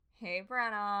Hey,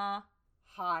 Brenna.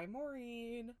 Hi,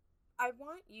 Maureen. I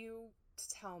want you to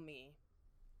tell me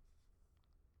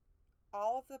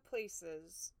all of the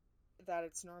places that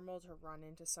it's normal to run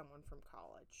into someone from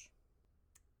college.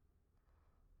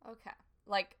 Okay.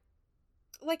 Like,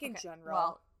 Like in okay. general.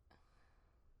 Well,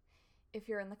 if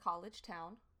you're in the college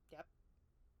town, Yep.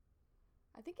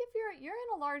 I think if you're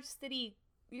in a large city,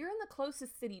 you're in the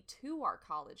closest city to our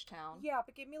college town. Yeah,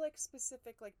 but give me like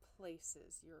specific like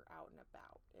places you're out and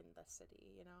about in the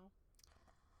city.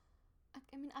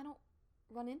 I mean, I don't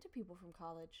run into people from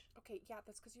college. Okay, yeah,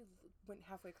 that's because you went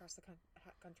halfway across the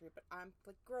country, but I'm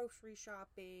like grocery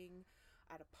shopping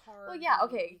at a Well, yeah,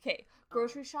 party. okay. Um,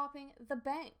 Grocery shopping, the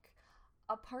bank,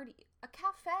 a party, a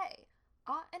cafe,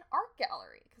 an art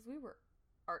gallery, because we were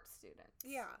art students.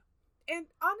 Yeah. And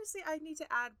honestly, I need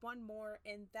to add one more,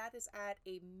 and that is at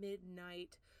a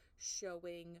midnight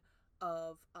showing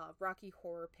of a Rocky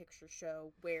Horror Picture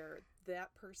Show where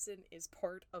that person is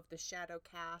part of the shadow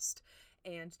cast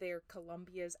and their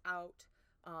Columbia's out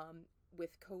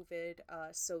with COVID.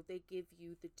 So they give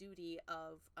you the duty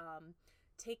of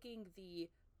taking the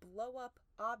blow up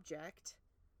object.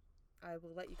 I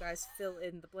will let you guys fill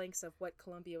in the blanks of what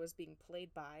Columbia was being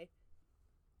played by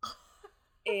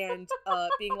and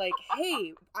being like,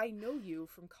 hey, I know you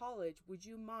from college. Would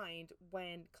you mind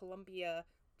when Columbia,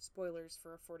 spoilers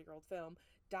for a 40-year-old film,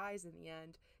 dies in the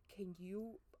end, can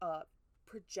you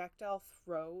projectile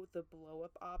throw the blow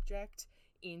up object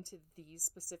into these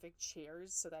specific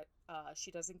chairs so that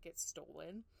she doesn't get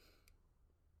stolen?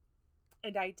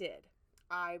 And I did.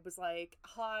 I was like,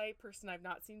 hi, person I've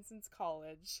not seen since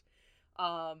college.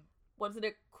 Um, Was it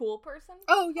a cool person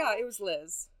from oh, yeah, it was college?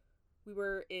 Liz. We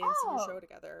were in senior show Oh,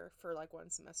 together for like one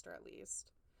semester at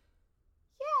least.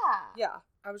 yeah. Yeah,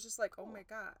 I was just like, oh my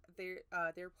Cool. god,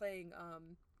 they're playing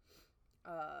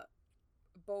uh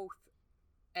both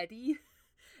Eddie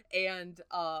and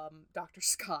Dr.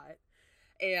 Scott,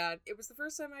 and it was the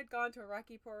first time I'd gone to a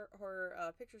Rocky Horror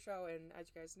Picture Show. And as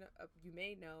you guys know, you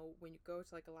may know, when you go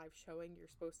to like a live showing, you're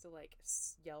supposed to like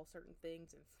yell certain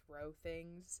things and throw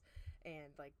things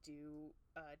and like do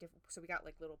different. So we got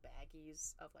like little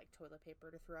baggies of like toilet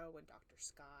paper to throw, and Dr.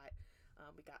 Scott.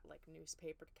 We got like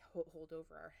newspaper to hold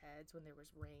over our heads when there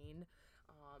was rain.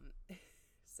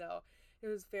 So it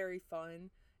was very fun.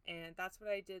 And that's what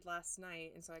I did last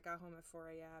night. And so I got home at 4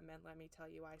 a.m. And let me tell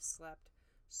you, I slept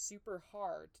super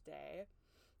hard today.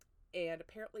 And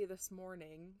apparently this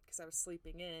morning, because I was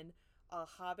sleeping in, a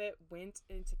hobbit went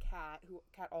into Cat, who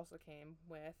Cat also came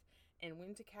with, and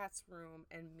went to Cat's room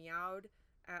and meowed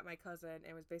at my cousin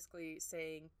and was basically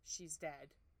saying, she's dead.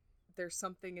 There's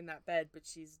something in that bed, but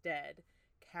she's dead.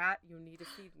 Cat, you need to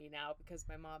feed me now because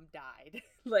my mom died.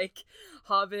 Like,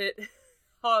 Hobbit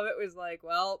Hobbit was like,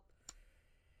 well,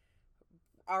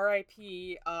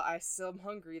 R.I.P. I still am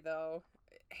hungry though.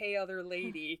 Hey, other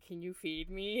lady, can you feed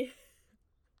me?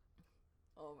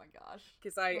 Oh my gosh.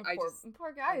 Because The I poor just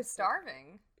poor I guy was is so tired.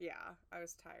 starving. Yeah, I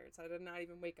was tired, so I did not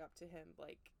even wake up to him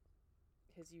like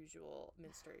his usual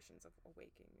ministrations of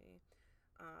awaking me.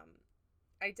 Um,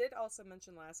 I did also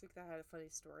mention last week that I had a funny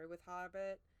story with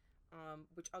Hobbit,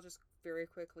 which I'll just very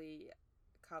quickly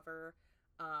cover.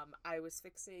 I was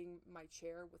fixing my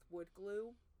chair with wood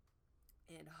glue,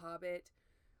 and Hobbit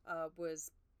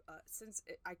was since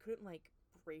I couldn't like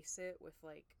brace it with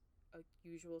like a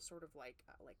usual sort of like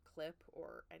clip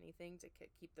or anything to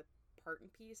keep the part in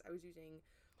piece. I was using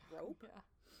rope, Yeah.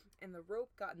 and the rope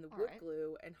got in the All wood right.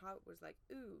 glue, and Hobbit was like,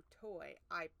 "Ooh, toy!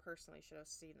 I personally should have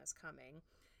seen this coming."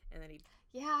 And then he,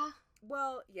 Yeah.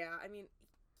 well, yeah, I mean,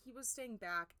 he was staying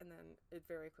back, and then it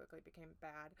very quickly became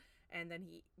bad. And then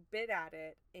he bit at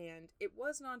it, and it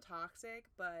was non-toxic,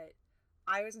 but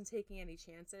I wasn't taking any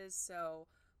chances, so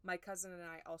my cousin and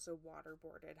I also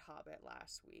waterboarded Hobbit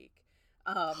last week.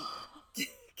 Um,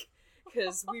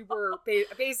 because we were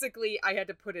basically, I had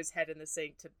to put his head in the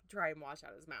sink to try and wash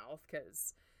out his mouth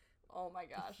because Oh my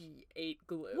gosh. he ate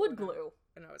glue, Wood glue.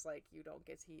 and I was like, "You don't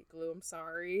get to eat glue. I'm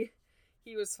sorry."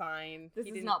 He was fine. This He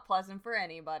is didn't. not pleasant for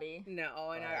anybody,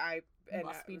 No, and but I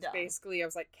must be was done. basically, I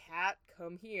was like, "Cat,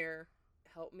 come here,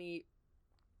 help me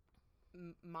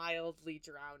mildly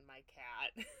drown my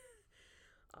cat."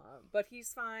 But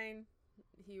he's fine.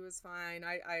 He was fine.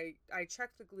 I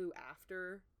checked the glue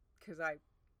after because I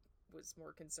was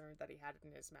more concerned that he had it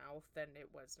in his mouth than it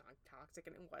was non-toxic,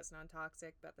 and it was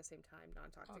non-toxic, but at the same time,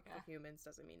 non-toxic for Okay. humans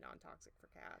doesn't mean non-toxic for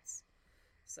cats.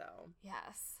 So,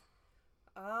 Yes.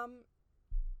 um,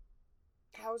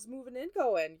 how's moving in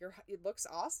going? It looks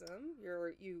awesome.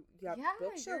 You got Yeah,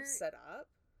 bookshelves you're set up.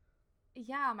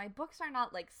 yeah, my books are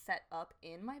not like set up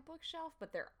in my bookshelf,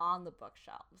 but they're on the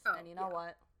bookshelves. Oh And you know yeah,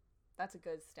 what? That's a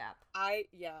good step.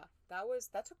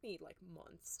 That took me like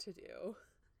months to do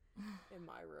in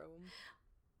my room.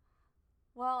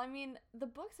 Well, I mean, the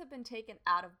books have been taken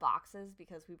out of boxes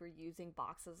because we were using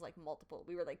boxes like multiple.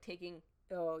 We were like taking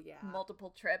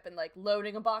multiple trip and like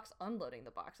loading a box, unloading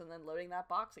the box, and then loading that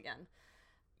box again.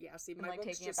 Yeah, see, my and, like,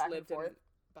 books taking just it back lived and forth. in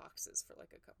boxes for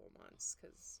like a couple months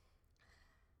because.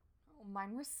 Oh,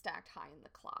 mine were stacked high in the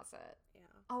closet. Yeah.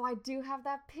 Oh, I do have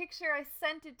that picture. I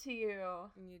sent it to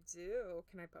you. You do?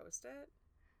 Can I post it?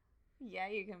 Yeah,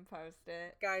 you can post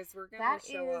it. Guys, we're going to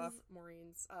show off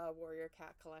Maureen's Warrior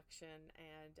Cat collection,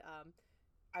 and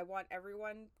I want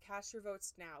everyone, cast your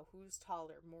votes now. Who's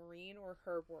taller, Maureen or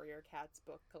her Warrior Cats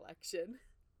book collection?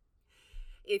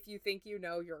 If you think you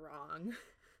know, you're wrong.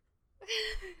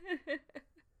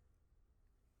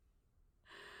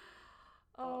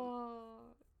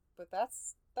 But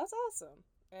that's awesome.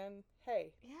 And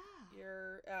hey,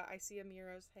 yeah, I see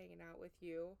Amira's hanging out with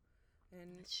you.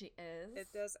 And she is.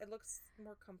 It looks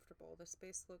more comfortable. The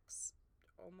space looks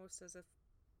almost as if,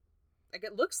 like,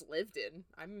 it looks lived in.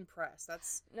 I'm impressed.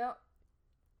 No,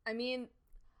 I mean,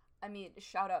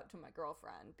 shout out to my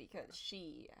girlfriend because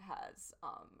she has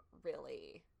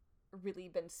really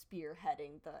been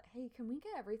spearheading the, hey, can we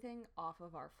get everything off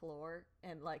of our floor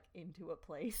and like into a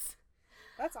place?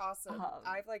 That's awesome.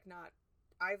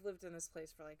 I've lived in this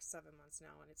place for like 7 months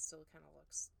now, and it still kind of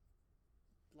looks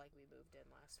like we moved in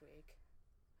last week.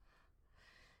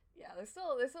 Yeah, there's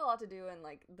still a lot to do in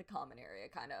like the common area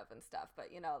kind of and stuff,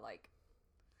 but you know, like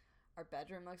our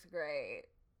bedroom looks great.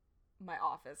 My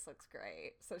office looks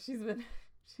great. So she's been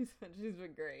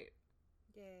great.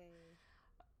 Yay.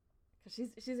 Cuz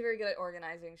she's very good at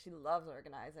organizing. She loves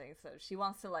organizing. So she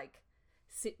wants to like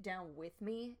sit down with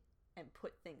me and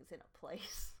put things in a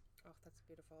place. Oh, that's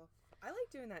beautiful. I like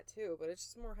doing that too, but it's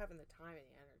just more having the time and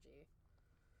the energy.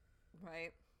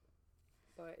 Right.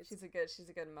 But she's a good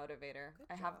motivator.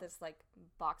 I have this like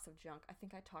box of junk. I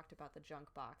think I talked about the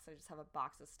junk box. I just have a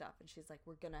box of stuff, and she's like,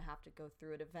 "We're gonna have to go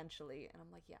through it eventually," and I'm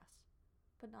like, "Yes,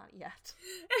 but not yet."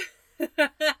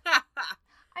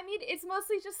 I mean, it's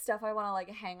mostly just stuff I want to like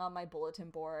hang on my bulletin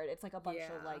board. It's like a bunch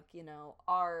of like, you know,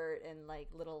 art and like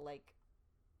little like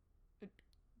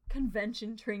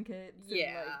convention trinkets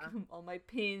and like all my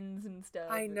pins and stuff.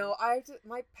 I know. I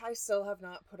still have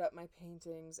not put up my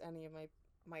paintings, any of my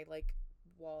like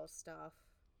wall stuff.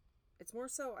 It's more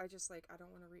so I just like I don't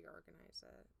want to reorganize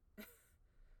it.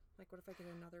 Like, what if I get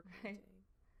another painting?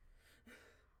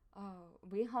 Oh,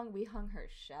 we hung her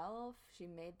shelf. She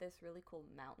made this really cool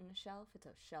mountain shelf. It's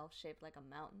a shelf shaped like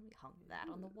a mountain. We hung that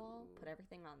on the wall, put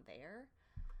everything on there.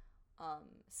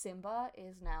 Simba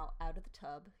is now out of the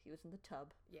tub. He was in the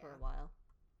tub for a while.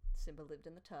 Simba lived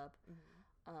in the tub.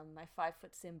 Mm-hmm. My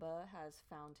 5-foot Simba has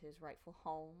found his rightful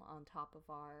home on top of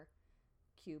our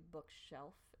cube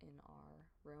bookshelf in our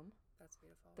room. That's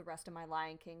beautiful. The rest of my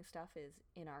Lion King stuff is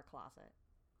in our closet.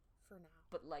 For now.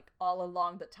 But like all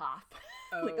along the top.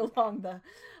 Oh, like okay. on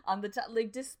the top,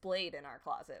 like displayed in our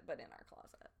closet, but in our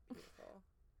closet. Beautiful.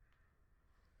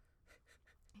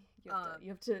 You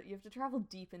have to travel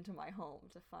deep into my home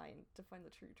to find the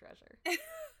true treasure.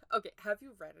 Okay, have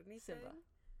you read anything? Simba.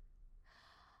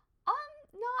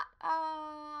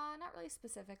 Not really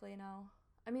specifically, no.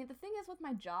 I mean, the thing is with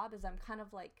my job is I'm kind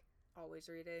of like always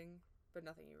reading, but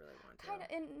nothing you really want to. Kind of,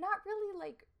 and not really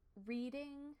like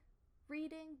reading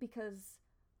because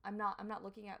I'm not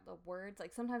looking at the words.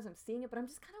 Like sometimes I'm seeing it, but I'm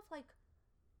just kind of like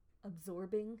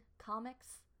absorbing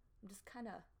comics. I'm just kind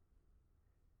of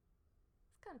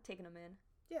taking them in.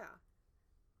 Yeah.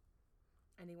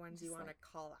 Any ones you want to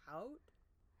call out?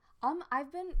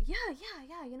 I've been yeah.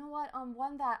 You know what?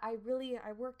 One that I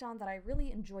worked on that I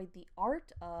really enjoyed the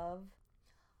art of,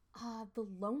 The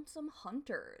Lonesome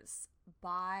Hunters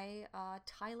by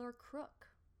Tyler Crook,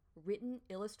 written,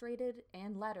 illustrated,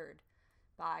 and lettered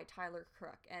by Tyler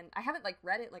Crook. And I haven't like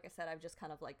read it. Like I said, I've just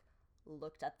kind of like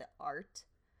looked at the art,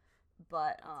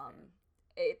 but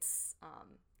it's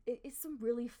some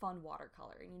really fun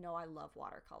watercolor, and you know I love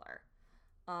watercolor.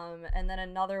 And then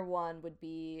another one would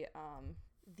be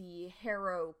the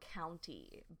Harrow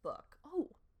County book. Oh,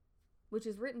 which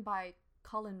is written by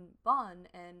Cullen Bunn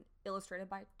and illustrated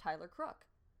by Tyler Crook.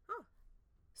 Huh.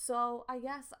 So I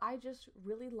guess I just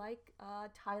really like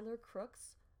Tyler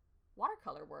Crook's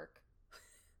watercolor work.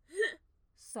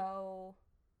 So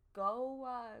go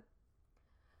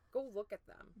look at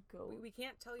them. We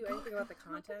can't tell you anything about the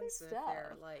contents, and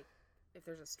if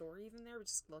there's a story even there, we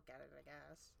just look at it, I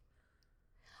guess.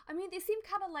 I mean, they seem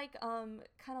kind of like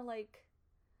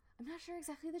I'm not sure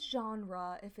exactly the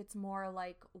genre, if it's more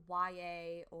like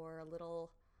YA or a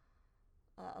little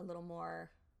more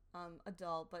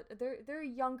adult, but they're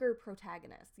younger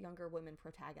protagonists, younger women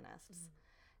protagonists.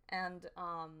 And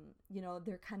you know,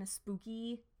 they're kind of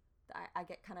spooky. I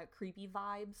get kind of creepy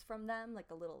vibes from them, like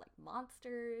a little like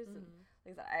monsters. And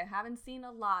like I said, I haven't seen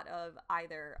a lot of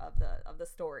either of the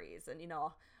stories, and you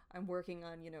know, I'm working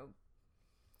on, you know,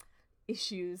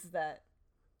 issues that,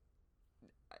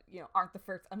 you know, aren't the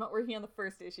first. I'm not working on the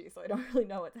first issue, so I don't really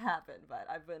know what's happened. But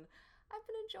I've been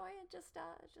enjoying just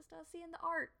seeing the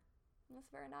art. That's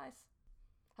very nice.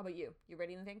 How about you? You read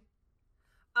anything?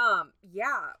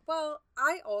 Yeah. Well,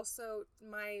 I also,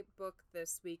 my book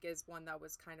this week is one that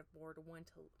was kind of more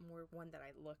one that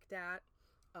I looked at,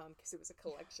 because it was a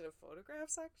collection of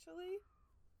photographs, actually.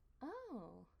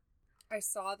 Oh. I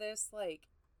saw this, like,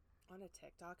 on a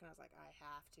TikTok, and I was like, I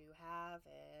have to have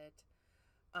it.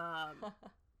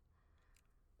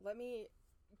 Let me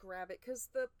grab it, because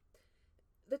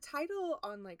the title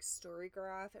on, like,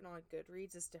 Storygraph and on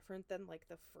Goodreads is different than, like,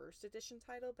 the first edition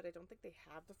title, but I don't think they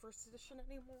have the first edition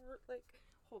anymore. Like,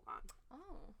 hold on.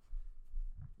 Oh.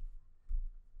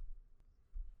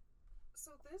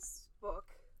 So this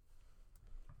book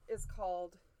is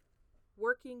called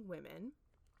Working Women,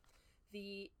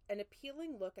 an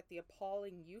appealing look at the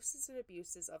appalling uses and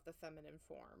abuses of the feminine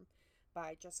form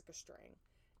by Jessica Strang.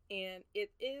 And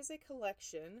it is a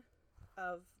collection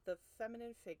of the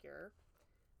feminine figure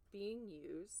being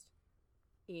used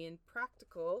in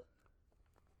practical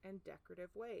and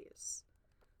decorative ways.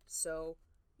 So,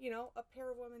 you know, a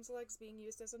pair of women's legs being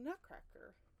used as a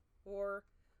nutcracker, or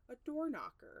a door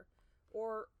knocker,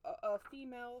 or a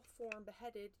female form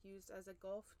beheaded used as a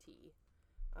golf tee,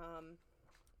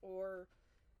 or,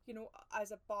 you know,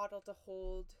 as a bottle to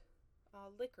hold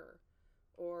liquor,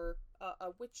 or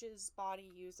a witch's body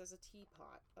used as a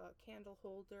teapot, a candle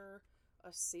holder,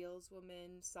 a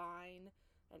saleswoman sign,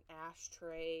 an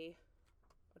ashtray,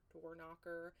 a door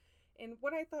knocker. And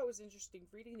what I thought was interesting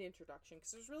reading the introduction,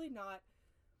 because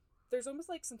there's almost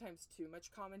like sometimes too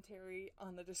much commentary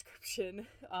on the description,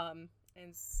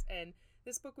 and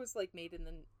this book was like made in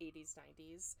the 80s,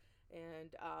 90s,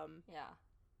 and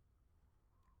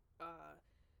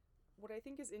what I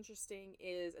think is interesting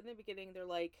is in the beginning they're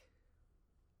like,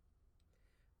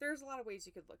 there's a lot of ways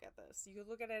you could look at this. You could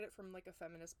look at it from like a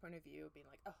feminist point of view, being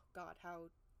like, oh God, how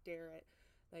dare it,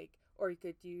 like, or you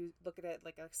could look at it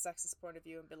like a sexist point of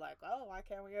view and be like, oh, why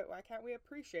can't we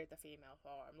appreciate the female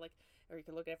form, like, or you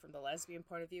could look at it from the lesbian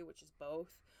point of view, which is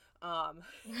both.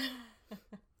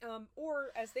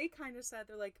 Or as they kind of said,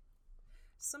 they're like,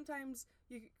 sometimes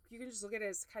you can just look at it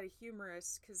as kind of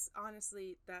humorous, because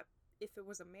honestly, that if it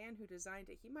was a man who designed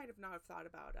it, he might have not have thought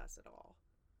about us at all.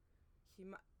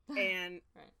 And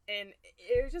right. And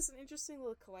it was just an interesting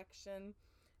little collection.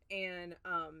 And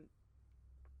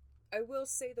I will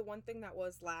say the one thing that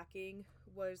was lacking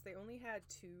was they only had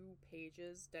 2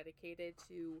 pages dedicated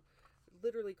to,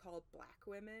 literally called Black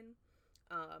Women,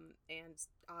 and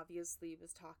obviously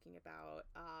was talking about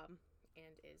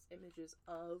and is images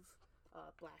of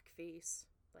blackface,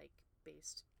 like,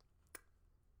 based.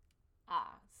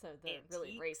 So the antiques.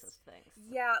 Really racist things.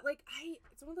 Yeah, like,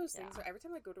 it's one of those things where every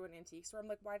time I go to an antique store, I'm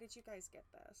like, why did you guys get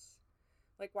this?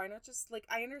 Like, why not just, like,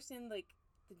 I understand, like,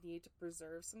 the need to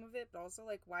preserve some of it, but also,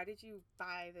 like, why did you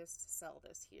buy this to sell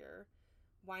this here?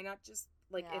 Why not just,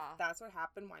 like, if that's what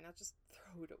happened, why not just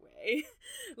throw it away?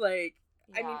 Like,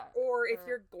 I mean, or if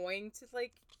you're going to,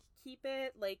 like, keep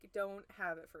it, like, don't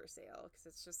have it for sale, because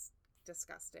it's just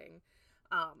disgusting.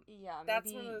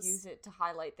 Maybe use it to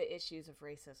highlight the issues of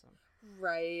racism.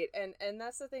 Right, and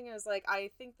that's the thing is, like,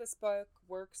 I think this book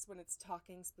works when it's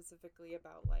talking specifically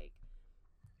about, like,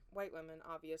 white women,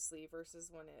 obviously,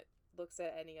 versus when it looks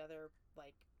at any other,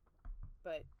 like,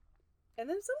 but, and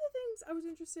then some of the things I was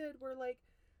interested were, like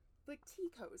tea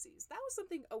cozies. That was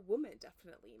something a woman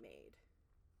definitely made.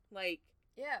 Like,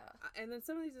 yeah. And then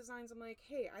some of these designs, I'm like,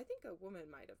 hey, I think a woman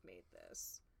might have made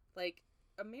this. Like,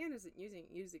 a man isn't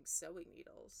using sewing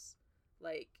needles.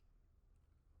 Like,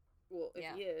 well, if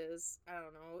he is, I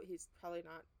don't know, he's probably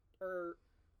not, or,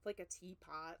 like, a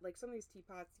teapot. Like, some of these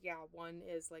teapots, one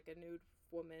is, like, a nude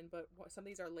woman, but some of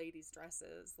these are ladies'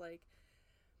 dresses. Like,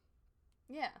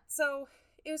 yeah. So,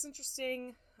 it was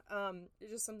interesting.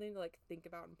 It's just something to, like, think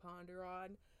about and ponder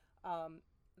on.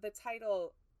 The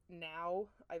title now,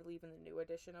 I believe in the new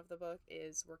edition of the book,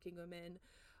 is Working Women,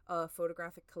 a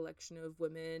photographic collection of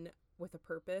women with a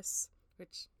purpose,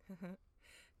 which,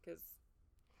 because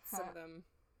some of them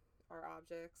are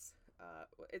objects.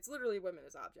 It's literally women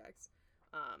as objects.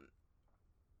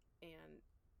 And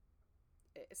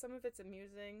some of it's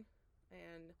amusing,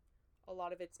 and a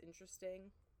lot of it's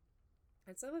interesting.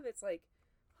 And some of it's like,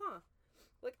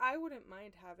 like, I wouldn't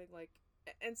mind having, like,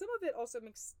 and some of it also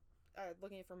makes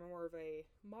looking at it from a more of a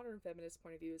modern feminist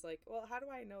point of view, is like, well, how do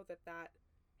I know that that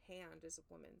hand is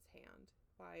a woman's hand?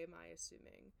 Why am I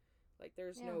assuming? Like,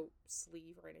 there's no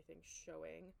sleeve or anything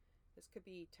showing. This could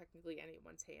be technically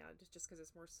anyone's hand, just because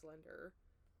it's more slender.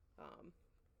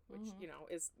 Which, you know,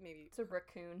 is maybe... It's a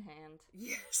raccoon hand.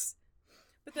 Yes.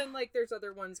 But then, like, there's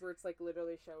other ones where it's, like,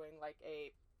 literally showing, like,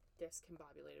 a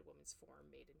discombobulated woman's form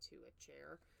made into a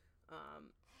chair.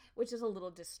 Which is a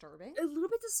little disturbing. A little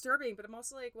bit disturbing, but I'm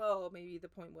also like, well, maybe the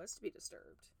point was to be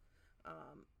disturbed.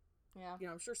 Yeah. You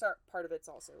know, I'm sure part of it's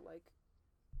also, like...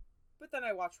 But then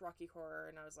I watched Rocky Horror,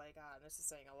 and I was like, this is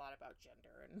saying a lot about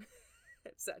gender, and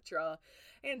etc.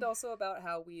 And also about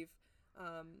how we've,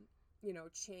 you know,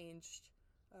 changed...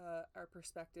 our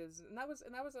perspectives, and that was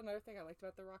another thing I liked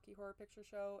about the Rocky Horror Picture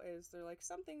Show, is they're like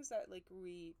some things that like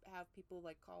we have people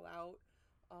like call out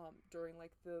during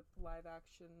like the live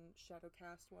action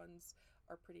Shadowcast ones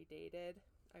are pretty dated.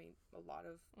 I mean, a lot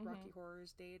of Rocky Horror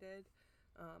is dated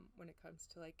when it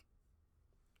comes to like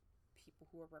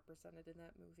people who are represented in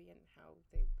that movie and how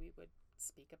we would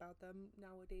speak about them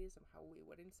nowadays and how we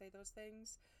wouldn't say those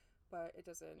things, but it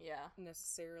doesn't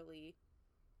necessarily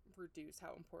reduce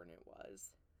how important it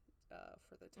was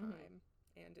for the time,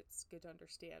 and it's good to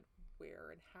understand where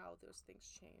and how those things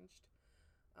changed.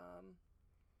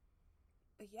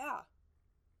 But yeah,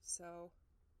 so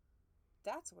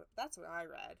that's what I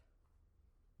read.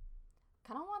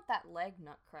 Kind of want that leg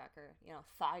nutcracker, you know,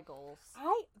 thigh goals.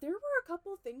 There were a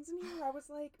couple things in here where I was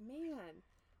like, man,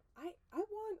 I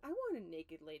want a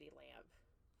naked lady lamb.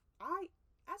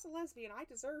 As a lesbian, I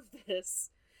deserve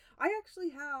this. I actually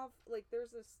have, like,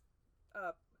 there's this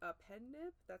a pen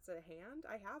nib that's a hand.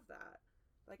 I have that.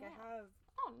 Like, I have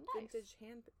vintage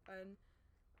hand, and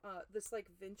this like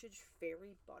vintage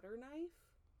fairy butter knife.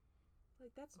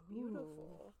 Like, that's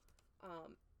beautiful.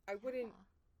 I wouldn't.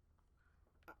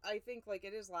 I think like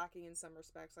it is lacking in some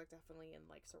respects, like definitely in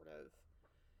like sort of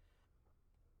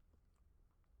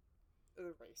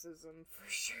racism for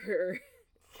sure.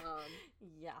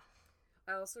 Yeah.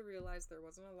 I also realized there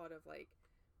wasn't a lot of like,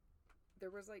 there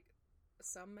was like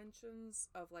some mentions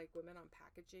of like women on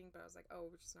packaging, but I was like, oh,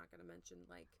 we're just not going to mention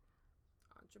like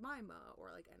Aunt Jemima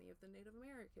or like any of the Native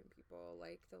American people,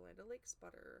 like the Land O'Lakes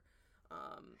butter,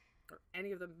 or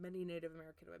any of the many Native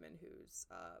American women whose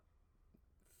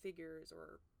figures,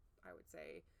 or I would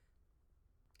say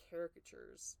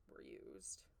caricatures, were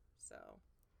used. So,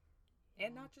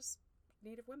 and not just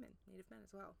Native women, Native men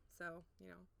as well. So, you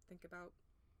know, think about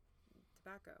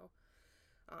tobacco.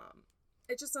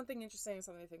 It's just something interesting,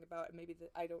 something to think about, and maybe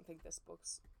I don't think this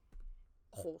book's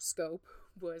whole scope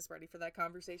was ready for that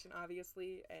conversation,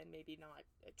 obviously, and maybe not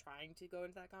trying to go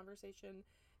into that conversation,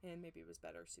 and maybe it was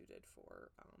better suited for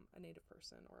a Native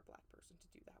person or a Black person to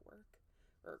do that work,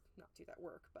 or not do that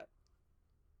work, but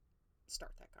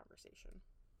start that conversation.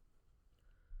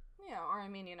 Yeah, or I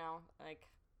mean, you know, like,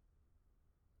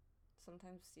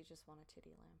 sometimes you just want a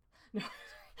titty lamp.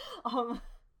 No,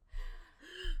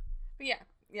 but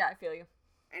yeah, I feel you.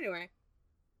 Anyway,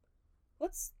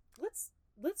 let's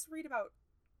read about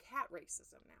cat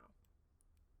racism now.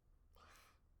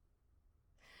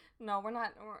 No, we're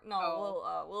not.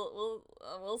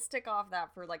 We'll stick off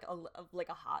that for like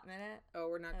a hot minute. Oh,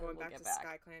 we're not going back to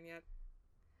Sky Clan yet.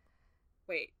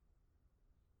 Wait,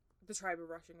 the tribe of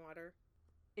Rushing Water.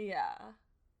 Yeah.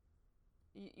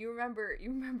 You remember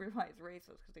why it's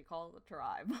racist, because they call it the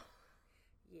tribe.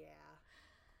 Yeah.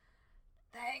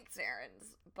 Thanks,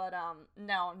 Aaron's. But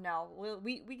no,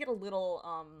 we get a little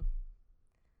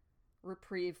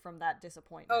reprieve from that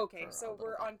disappointment. Okay, so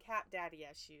we're on cat daddy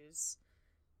issues,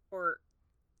 or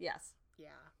yes, yeah,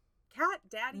 cat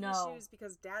daddy issues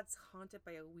because dad's haunted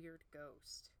by a weird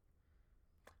ghost.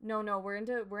 No, we're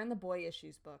in the boy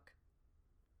issues book.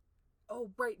 Oh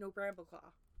right, no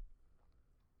Brambleclaw.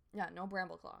 Yeah, no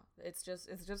Brambleclaw. It's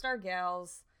just our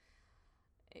gals,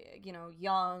 you know,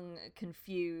 young,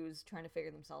 confused, trying to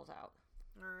figure themselves out.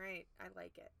 All right, I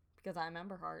like it. Because I'm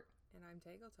Emberheart. And I'm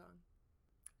Tageltongue.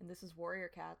 And this is Warrior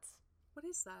Cats. What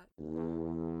is that? You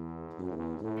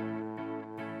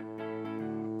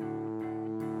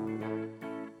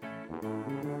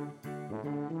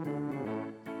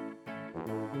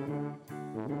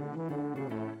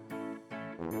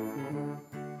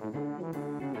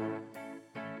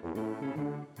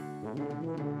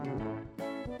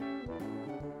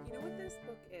know what this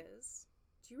book is?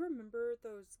 Do you remember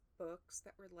those books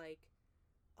that were like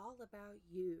all about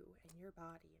you and your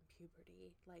body and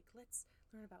puberty? Like, let's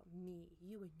learn about me,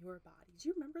 you and your body. Do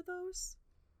you remember those?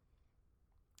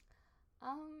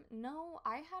 No,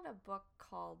 I had a book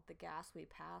called The Gas We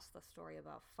Pass, the story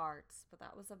about farts, but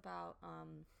that was about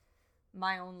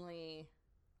my only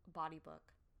body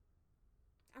book.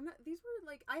 These were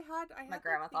like I had My like,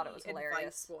 grandma thought it the was hilarious.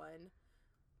 advice one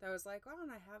that was like, why don't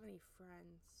I have any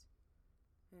friends?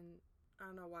 And I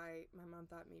don't know why my mom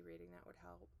thought me reading that would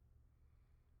help.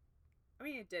 I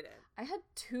mean, it didn't. I had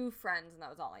 2 friends and that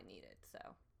was all I needed,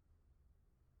 so.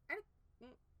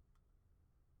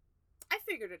 I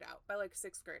figured it out. By like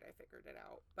 6th grade, I figured it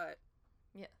out. But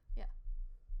Yeah.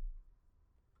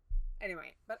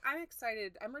 anyway, but I'm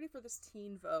excited. I'm ready for this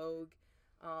Teen Vogue,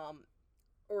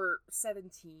 or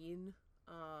 17.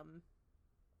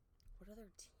 What other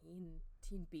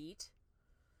teen beat?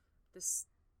 This.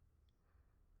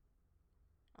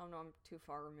 Oh no, I'm too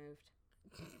far removed.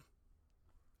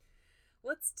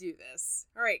 Let's do this.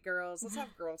 All right, girls. Let's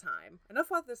have girl time.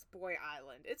 Enough about this boy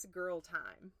island. It's girl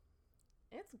time.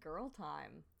 It's girl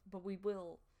time, but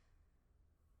we'll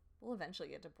eventually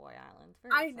get to Boy Island.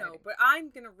 Very I exciting. know, but I'm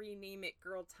gonna rename it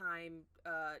Girl Time.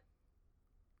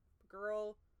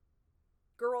 Girl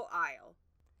Isle.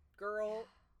 Girl.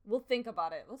 We'll think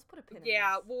about it. Let's put a pin in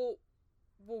Yeah, this.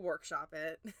 we'll workshop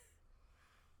it.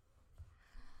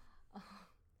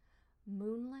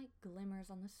 Moonlight glimmers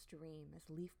on the stream as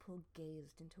Leafpool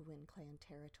gazed into WindClan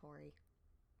territory.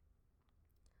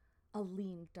 A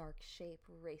lean, dark shape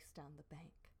raced down the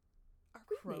bank. Are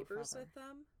we Crow neighbors feather. with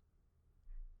them?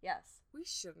 Yes. We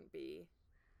shouldn't be.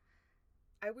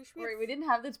 I wish we had... We didn't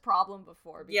have this problem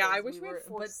before. Yeah, I because wish we had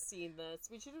foreseen this.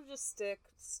 We should have just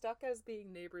stuck as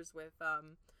being neighbors with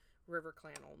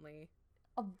RiverClan only.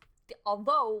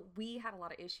 Although we had a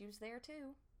lot of issues there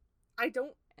too.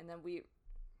 And then we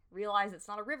realized it's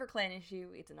not a RiverClan issue,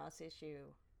 it's an us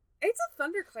issue. It's a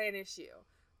ThunderClan issue.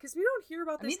 Because we don't hear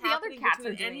about this happening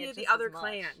between any of the other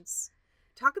clans.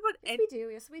 Talk about...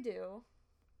 Yes, we do.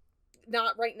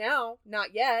 Not right now.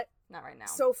 Not yet. Not right now.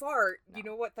 So far, No. You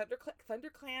know what?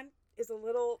 ThunderClan is a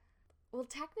little... Well,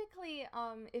 technically,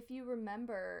 if you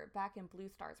remember back in Blue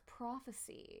Star's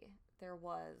Prophecy, there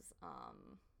was,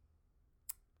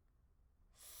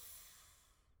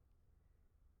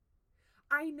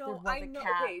 I know. Cat.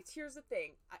 Okay, here's the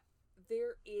thing.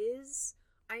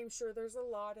 I am sure there's a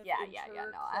lot of I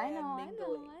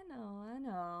mingling.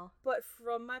 know. But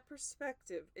from my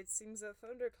perspective, it seems that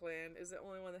ThunderClan is the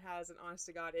only one that has an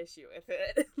honest-to-God issue with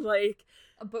it. Like...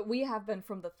 But we have been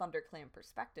from the ThunderClan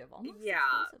perspective, almost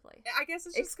exclusively. I guess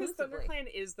it's just because ThunderClan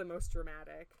is the most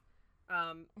dramatic.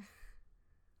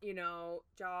 You know,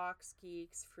 jocks,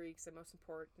 geeks, freaks, and most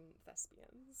important,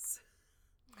 thespians.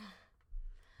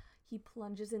 He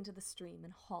plunges into the stream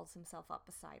and hauls himself up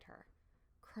beside her.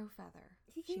 Crowfeather.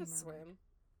 He can't swim.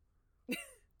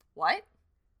 What?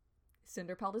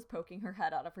 Cinderpelt is poking her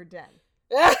head out of her den.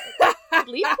 Did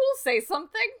Leafpool say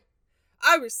something?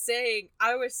 I was saying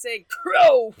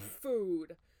crow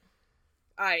food.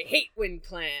 I hate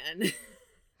WindClan.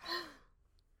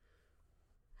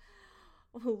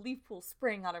 Leafpool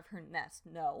sprang out of her nest.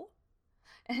 No.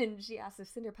 And she asks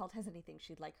if Cinderpelt has anything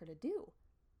she'd like her to do.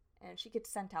 And she gets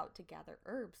sent out to gather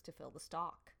herbs to fill the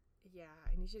stock. Yeah,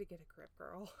 I need you to get a grip,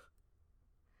 girl.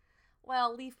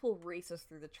 Well, Leafpool races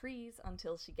through the trees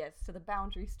until she gets to the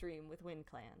boundary stream with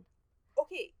WindClan.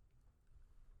 Okay.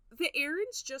 The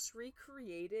Aarons just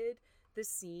recreated the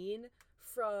scene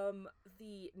from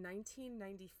the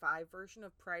 1995 version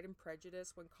of Pride and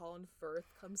Prejudice when Colin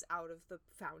Firth comes out of the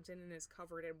fountain and is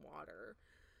covered in water.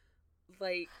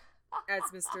 Like, as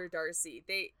Mr. Darcy.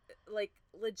 They, like,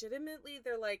 legitimately,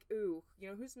 they're like, ooh, you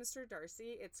know who's Mr.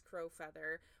 Darcy? It's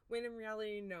Crowfeather. When in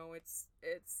reality, no, it's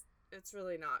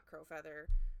really not Crowfeather.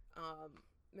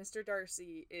 Mr.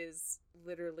 Darcy is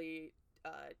literally,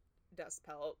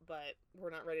 Dustpelt, but we're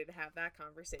not ready to have that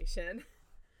conversation.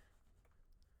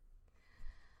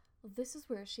 This is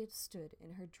where she had stood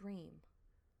in her dream.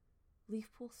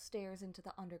 Leafpool stares into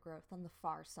the undergrowth on the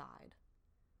far side.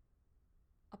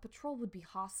 A patrol would be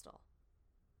hostile.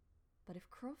 But if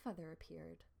Crowfeather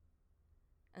appeared...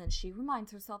 And then she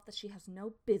reminds herself that she has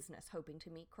no business hoping to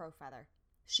meet Crowfeather.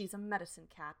 She's a medicine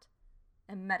cat,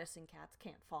 and medicine cats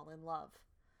can't fall in love.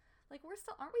 Like,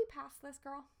 aren't we past this,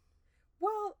 girl?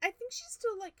 Well, I think she's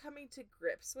still, like, coming to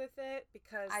grips with it,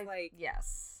 because,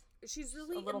 yes. She's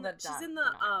really a little bit she's in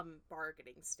the,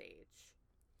 bargaining stage.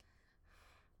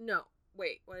 No,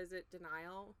 wait, what is it?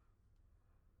 Denial?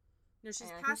 No,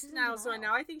 she's past denial, so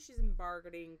now I think she's in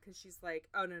bargaining, because she's like,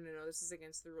 oh, no, this is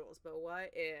against the rules, but what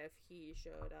if he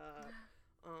showed up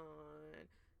on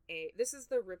this is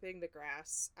the ripping the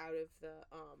grass out of the,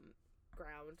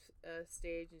 ground,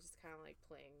 stage, and just kind of, like,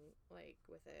 playing, like,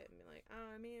 with it, and be like,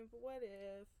 oh, I mean, but what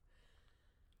if?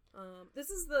 This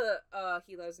is the,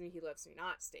 he loves me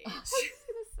not stage. I was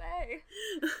gonna say.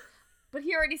 But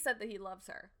he already said that he loves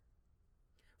her.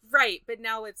 Right, but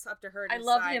now it's up to her to I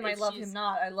love decide him, I if love she's- him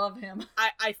not, I love him.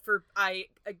 I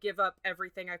give up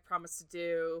everything I've promised to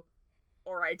do,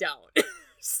 or I don't.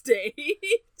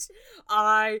 State.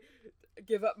 I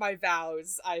give up my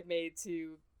vows I've made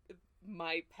to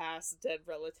my past dead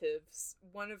relatives,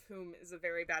 one of whom is a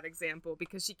very bad example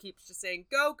because she keeps just saying,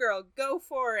 "Go girl, go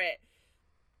for it.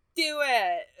 Do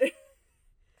it."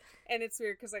 And it's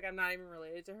weird because, like, I'm not even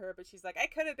related to her, but she's like, "I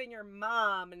could have been your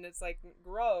mom," and it's like,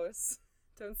 gross.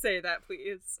 Don't say that,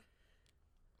 please.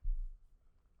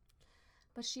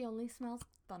 But she only smells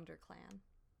ThunderClan.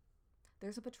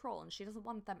 There's a patrol, and she doesn't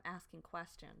want them asking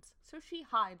questions, so she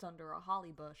hides under a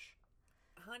holly bush.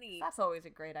 Honey, That's always a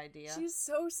great idea. she's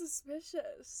so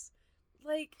suspicious.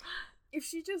 Like, if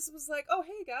she just was like, "Oh,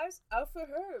 hey guys, out for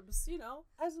herbs, you know,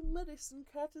 as a medicine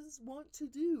cat is wont to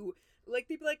do," like,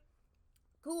 they'd be like,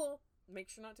 "Cool, make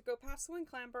sure not to go past Wind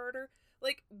Clan Birder."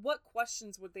 Like, what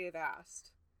questions would they have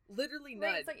asked? Literally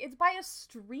none. Right, it's by a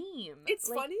stream. It's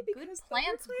like, funny because good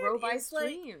plants ThunderClan grow by is, like,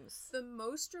 streams. the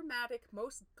most dramatic,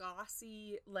 most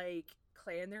gossy, like,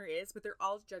 clan there is, but they're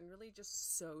all generally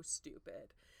just so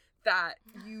stupid that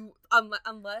you,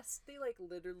 unless they, like,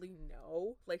 literally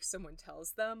know, like, someone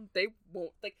tells them, they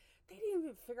won't, like, they didn't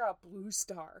even figure out Blue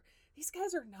Star. These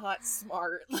guys are not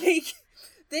smart. Like,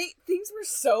 things are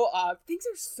so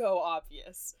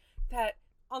obvious that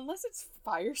unless it's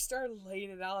Firestar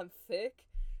laying it on thick,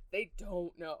 they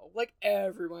don't know. Like,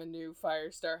 everyone knew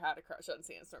Firestar had a crush on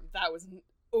Sandstorm. That was,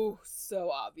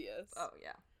 so obvious. Oh,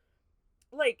 yeah.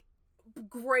 Like,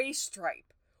 Gray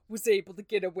Stripe was able to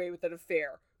get away with an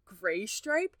affair. Gray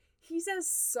Stripe? He's as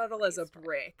subtle as a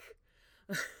brick.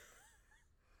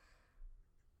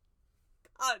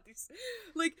 God,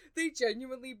 like, they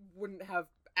genuinely wouldn't have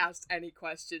asked any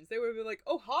questions. They would have been like,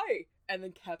 "Oh, hi," and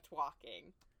then kept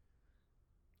walking.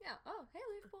 Yeah. Oh, hey,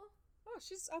 Leafpool. Oh,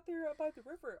 she's out there by the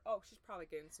river. Oh, she's probably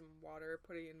getting some water,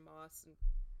 putting in moss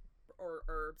or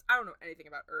herbs. I don't know anything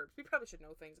about herbs. We probably should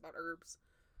know things about herbs.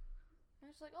 And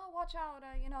it's like, oh, watch out.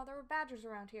 There were badgers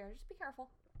around here. Just be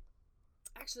careful.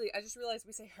 Actually, I just realized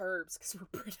we say herbs because we're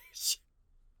British.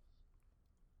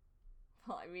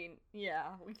 Well, I mean,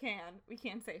 yeah, we can. We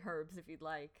can say herbs if you'd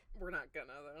like. We're not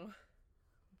gonna, though.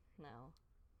 No.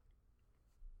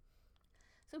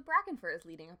 So Brackenfur is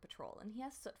leading a patrol, and he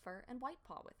has Sootfur and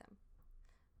Whitepaw with him.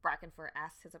 Brackenfur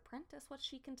asks his apprentice what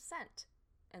she can scent,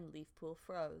 and Leafpool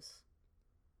froze.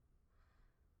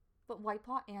 But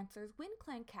Whitepaw answers Wind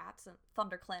Clan cats, and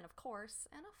ThunderClan of course,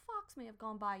 and a fox may have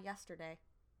gone by yesterday,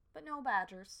 but no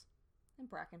badgers. And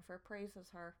Brackenfur praises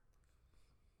her.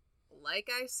 Like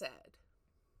I said,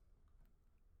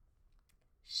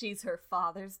 She's her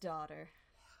father's daughter.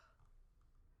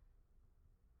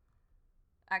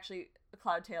 Actually,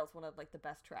 Cloudtail's one of, like, the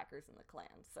best trackers in the clan,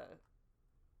 so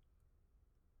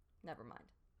never mind.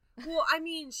 well, I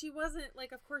mean, she wasn't,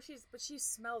 like, of course she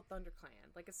smelled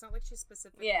ThunderClan. Like, it's not like she's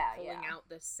specifically pulling out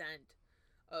the scent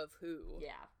of who.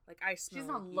 Yeah. Like, I smell She's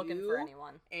not looking for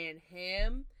anyone. And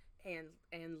him,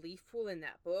 and Leafpool in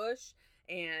that bush,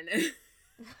 and...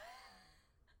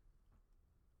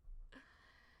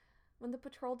 When the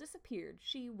patrol disappeared,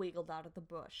 she wiggled out of the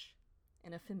bush,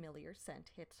 and a familiar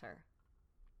scent hits her.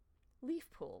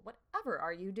 Leafpool, whatever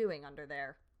are you doing under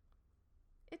there?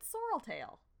 It's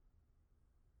Sorreltail.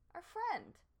 Our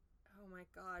friend. Oh my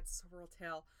god,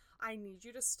 Sorreltail. I need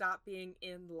you to stop being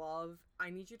in love. I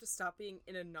need you to stop being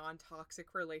in a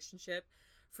non-toxic relationship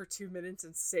for 2 minutes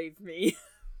and save me.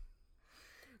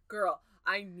 Girl,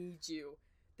 I need you.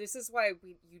 This is why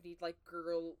you need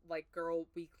girl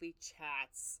weekly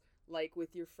chats, like,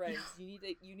 with your friends. You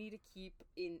need to keep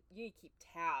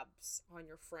tabs on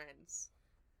your friends.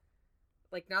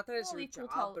 Like, not that it's your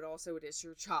job, but also it is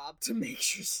your job to make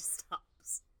sure she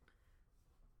stops.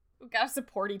 We gotta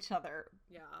support each other.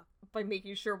 Yeah. By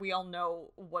making sure we all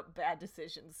know what bad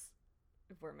decisions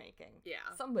we're making.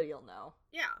 Yeah. Somebody'll know.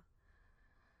 Yeah.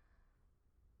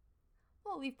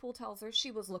 Well, Leafpool tells her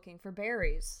she was looking for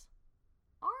berries.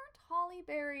 Aren't holly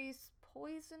berries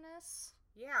poisonous?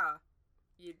 Yeah.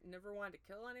 You never wanted to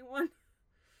kill anyone?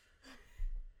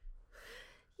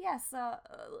 Yes,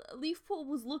 Leafpool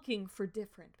was looking for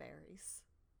different berries.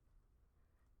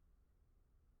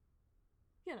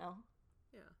 You know.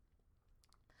 Yeah.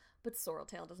 But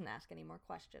Sorreltail doesn't ask any more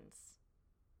questions.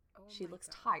 Oh she looks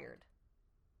tired.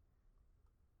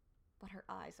 But her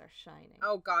eyes are shining.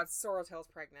 Oh god, Sorreltail's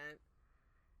pregnant.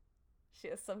 She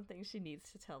has something she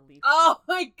needs to tell Leafpool. Oh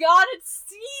my god,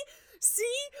 see?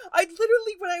 I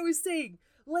literally, what I was saying,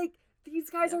 like,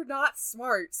 these guys are not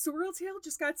smart. Sorreltail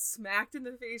just got smacked in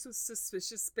the face with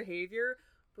suspicious behavior,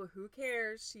 but who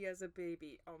cares? She has a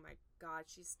baby. Oh my god,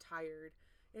 she's tired.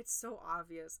 It's so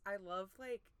obvious. I love,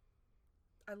 like,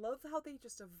 I love how they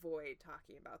just avoid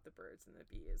talking about the birds and the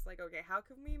bees. Like, okay, how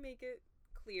can we make it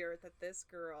clear that this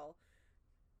girl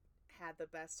had the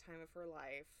best time of her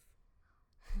life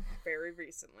very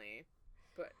recently,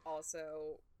 but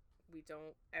also we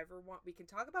don't ever want, we can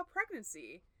talk about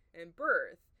pregnancy and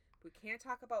birth. We can't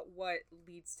talk about what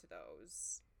leads to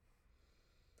those.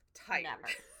 Tired.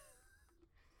 Never.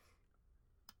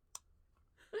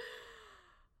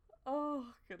 Oh,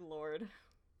 good lord.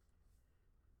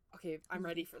 Okay, I'm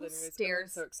ready for the news. I'm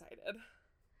so excited.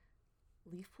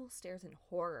 Leafpool stares in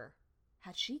horror.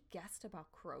 Had she guessed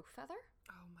about Crowfeather?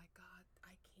 Oh my god,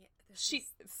 I can't.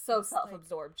 She's so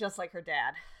self-absorbed, just like her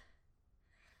dad.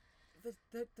 The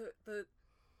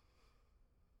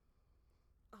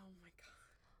oh my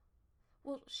god.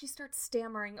 Well, she starts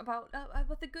stammering about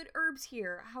the good herbs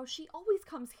here, how she always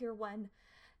comes here when...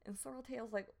 And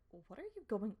Sorreltail's like, what are you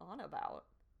going on about?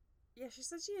 Yeah, she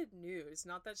said she had news,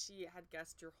 not that she had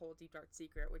guessed your whole deep dark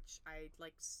secret, which I,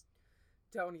 like,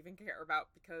 don't even care about,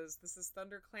 because this is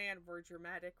ThunderClan, we're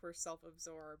dramatic, we're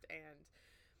self-absorbed, and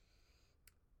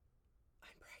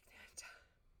I'm pregnant.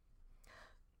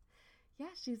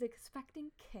 Yeah, she's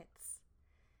expecting kits.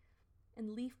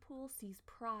 And Leafpool sees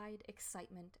pride,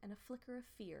 excitement, and a flicker of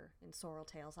fear in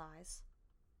Sorreltail's eyes.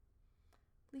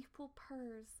 Leafpool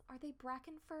purrs. Are they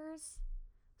bracken furs?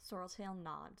 Sorreltail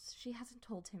nods. She hasn't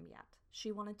told him yet. She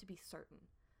wanted to be certain.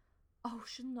 Oh,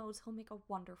 she knows he'll make a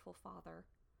wonderful father.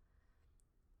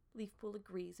 Leafpool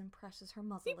agrees and presses her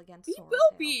muzzle against Sorreltail. He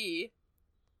will be!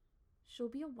 She'll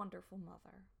be a wonderful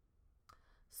mother.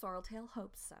 Sorreltail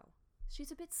hopes so.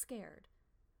 She's a bit scared,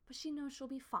 but she knows she'll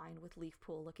be fine with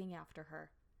Leafpool looking after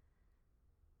her.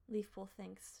 Leafpool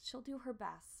thinks she'll do her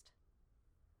best.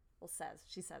 Well,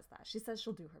 she says that. She says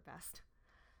she'll do her best.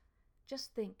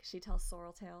 Just think, she tells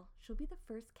Sorreltail, she'll be the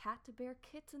first cat to bear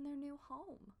kits in their new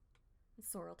home. And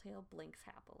Sorreltail blinks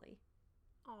happily.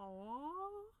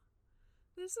 Aww.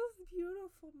 This is a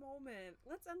beautiful moment.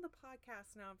 Let's end the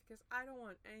podcast now because I don't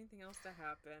want anything else to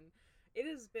happen. It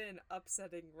has been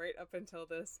upsetting right up until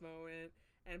this moment.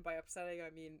 And by upsetting, I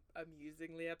mean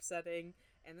amusingly upsetting.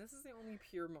 And this is the only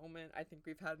pure moment I think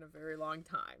we've had in a very long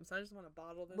time. So I just want to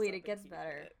bottle this up. Wait, it gets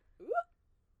better.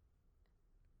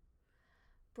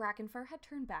 Brackenfur had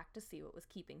turned back to see what was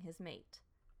keeping his mate,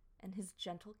 and his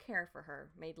gentle care for her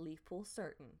made Leafpool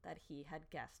certain that he had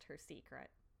guessed her secret.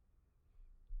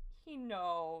 He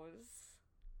knows.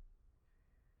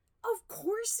 Of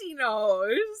course he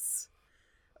knows!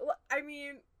 I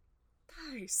mean,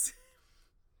 guys.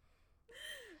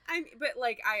 But,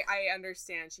 like, I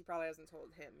understand she probably hasn't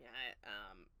told him yet,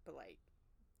 but, like,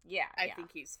 yeah, I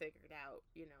think he's figured out,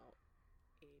 you know,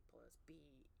 A plus B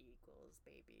equals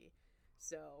baby.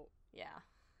 So, yeah,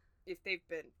 if they've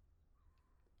been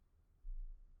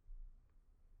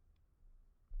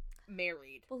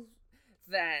married,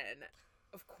 then,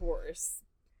 of course,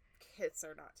 kits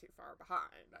are not too far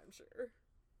behind, I'm sure.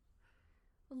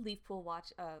 Leafpool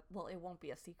watch, it won't be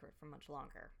a secret for much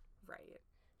longer. Right.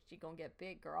 She gonna get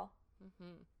big, girl.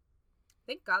 Mm-hmm.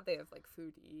 Thank God they have, like,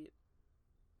 food to eat.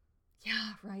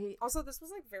 Yeah, right. Also, this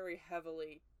was, like, very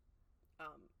heavily,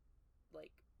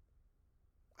 like,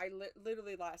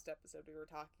 literally last episode we were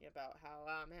talking about how,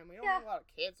 man, we don't have a lot of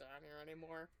kids around here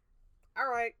anymore.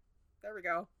 Alright, there we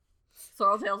go.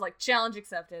 Sorreltail's like, challenge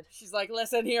accepted. She's like,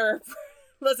 listen here,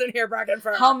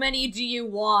 Brackenfur. How many do you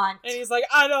want? And he's like,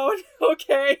 I don't,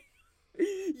 okay.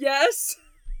 Yes.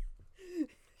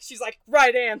 She's like,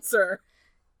 right answer.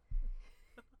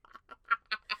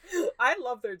 I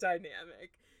love their dynamic.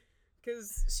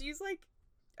 Because she's like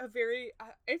a very,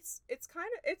 it's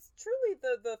truly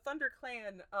the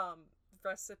ThunderClan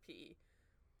recipe.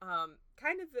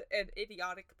 Kind of an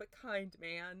idiotic but kind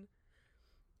man.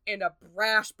 And a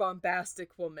brash,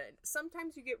 bombastic woman.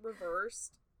 Sometimes you get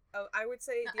reversed. I would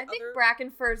say I think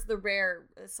Brackenfur's the rare,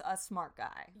 smart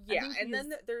guy. Yeah, and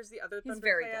then there's the other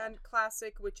ThunderClan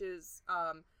classic, which is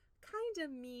kind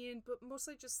of mean, but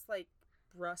mostly just like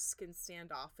brusque and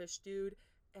standoffish dude,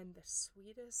 and the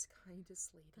sweetest,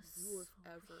 kindest lady you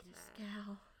have ever met.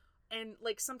 Gal. And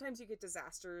like sometimes you get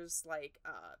disasters like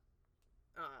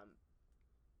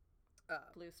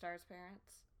Blue Star's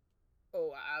parents.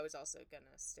 Oh, I was also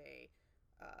gonna say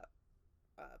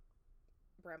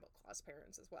Brambleclaw's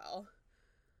parents as well.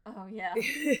 Oh yeah.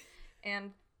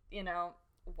 And, you know,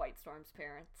 White Storm's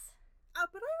parents.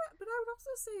 But I would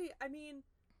also say, I mean,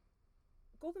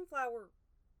 Goldenflower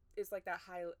is like that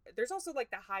there's also like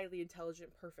the highly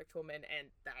intelligent, perfect woman and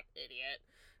that idiot.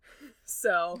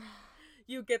 So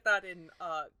you get that in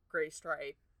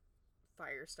Graystripe,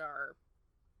 Firestar,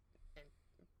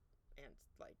 and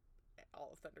like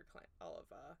all of ThunderClan, all of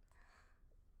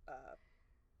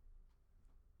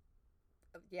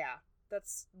Yeah,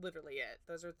 that's literally it.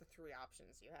 Those are the three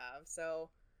options you have. So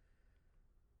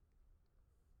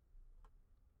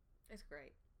It's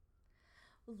great.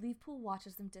 Leafpool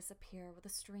watches them disappear with a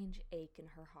strange ache in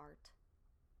her heart.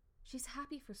 She's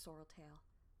happy for Sorreltail,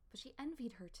 but she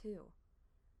envied her too.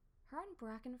 Her and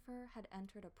Brackenfur had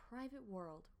entered a private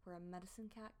world where a medicine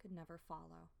cat could never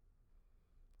follow.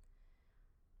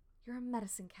 You're a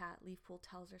medicine cat, Leafpool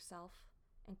tells herself,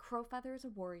 and Crowfeather is a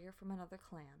warrior from another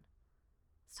clan.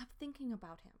 Stop thinking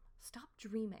about him. Stop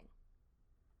dreaming.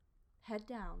 Head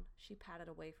down, she padded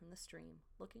away from the stream,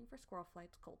 looking for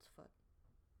Squirrelflight's coltsfoot.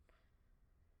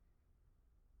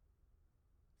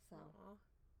 So, Aww.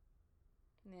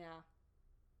 yeah.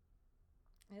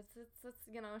 It's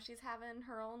you know, she's having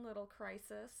her own little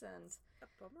crisis, and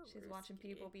she's watching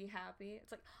people be happy.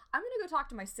 It's like, I'm gonna go talk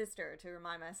to my sister to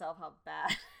remind myself how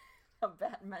bad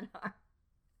men are.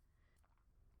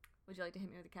 Would you like to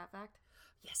hit me with a cat fact?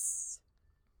 Yes.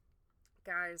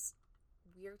 Guys,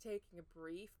 we are taking a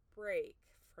brief break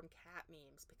from cat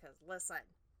memes because, listen,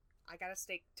 I gotta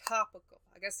stay topical.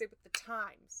 I gotta stay with the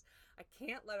times. I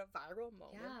can't let a viral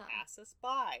moment pass us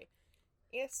by.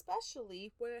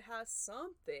 Especially when it has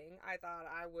something I thought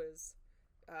I was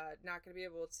not going to be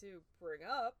able to bring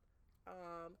up.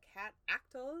 Cat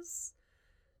actors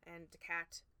and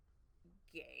cat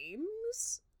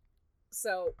games.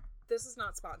 So, this is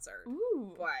not sponsored.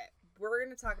 Ooh. But we're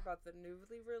going to talk about the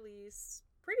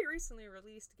pretty recently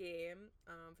released game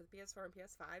for the PS4 and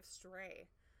PS5, Stray.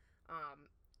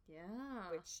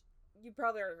 Yeah. Which you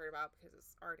probably already heard about because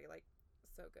it's already, like,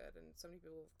 so good and so many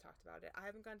people have talked about it. I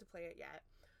haven't gotten to play it yet.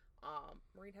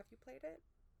 Maureen, have you played it?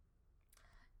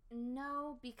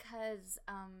 No, because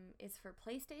it's for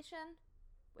PlayStation,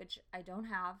 which I don't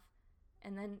have,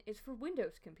 and then it's for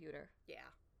Windows computer.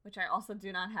 Yeah. Which I also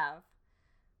do not have.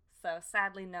 So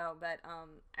sadly no, but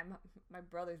my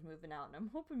brother's moving out and I'm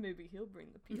hoping maybe he'll bring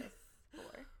the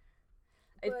PS4.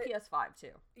 It's PS5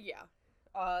 too. Yeah.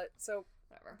 So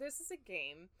whatever. This is a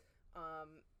game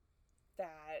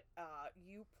that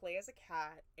you play as a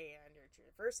cat and you're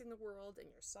traversing the world and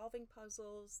you're solving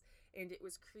puzzles, and it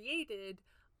was created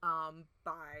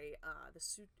by the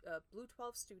Blue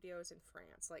 12 Studios in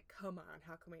France. Like, come on,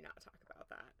 how can we not talk about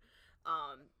that?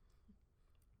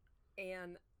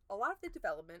 And a lot of the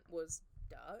development was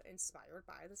inspired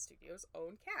by the studio's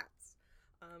own cats.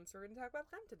 So we're going to talk about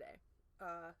them today.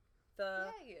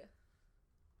 Yay!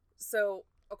 So,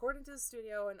 according to the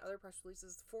studio and other press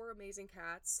releases, 4 amazing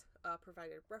cats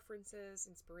provided references,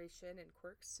 inspiration, and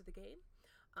quirks to the game.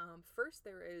 First,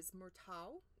 there is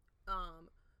Murtau,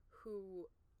 who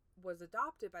was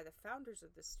adopted by the founders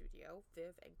of the studio,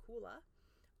 Viv and Kula.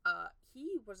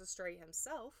 He was a stray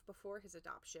himself before his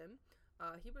adoption.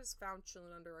 He was found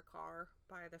chilling under a car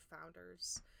by the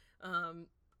founders, and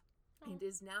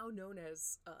is now known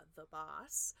as the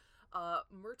boss.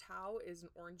 Murtau is an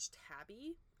orange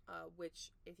tabby,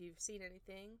 which, if you've seen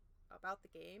anything about the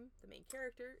game, the main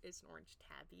character is an orange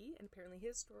tabby, and apparently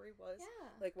his story was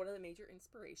like one of the major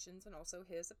inspirations and also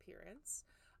his appearance.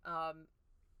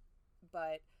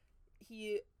 But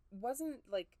he wasn't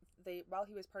like while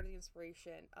he was part of the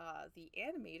inspiration, the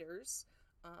animators,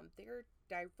 their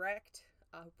direct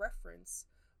reference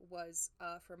was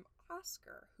from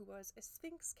Oscar, who was a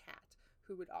Sphinx cat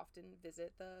who would often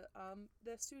visit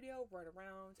the studio, run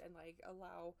around, and like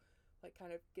allow, like,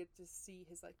 kind of get to see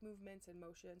his like movements and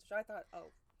motions, which I thought,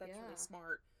 that's really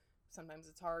smart. Sometimes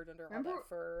it's hard under all that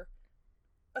fur.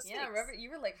 Yeah, remember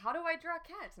you were like, how do I draw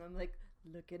cats? And I'm like,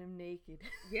 look at him naked.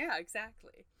 Yeah,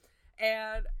 exactly.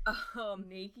 And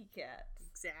naked cats.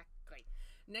 Exactly.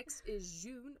 Next is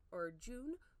June,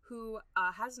 who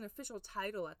has an official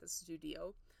title at the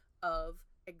studio of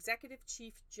Executive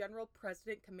Chief General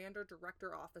President Commander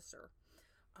Director Officer.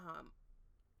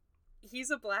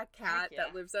 He's a black cat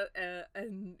that lives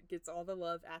and gets all the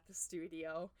love at the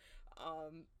studio.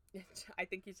 I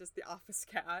think he's just the office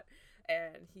cat,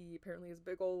 and he apparently is a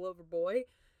big old lover boy.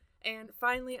 And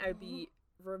finally, I'd be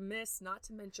remiss not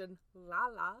to mention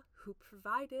Lala, who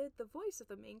provided the voice of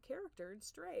the main character in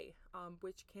Stray,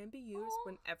 which can be used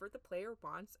whenever the player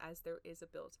wants, as there is a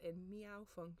built-in meow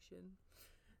function.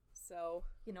 So,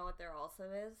 you know what there also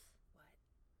is? What?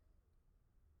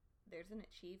 There's an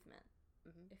achievement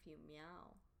if you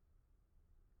meow.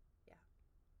 Yeah.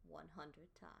 100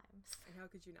 times. And how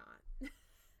could you not?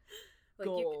 Like,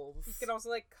 goals. You can also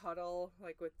like cuddle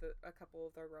like with a couple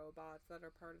of the robots that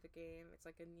are part of the game. It's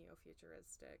like a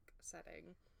neo-futuristic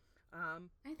setting.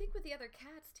 I think with the other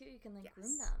cats too, you can like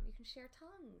groom them. You can share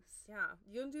tongues. Yeah,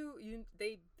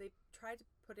 they tried to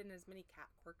put in as many cat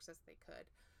quirks as they could.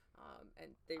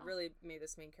 And they really made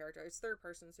this main character. It's third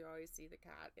person, so you always see the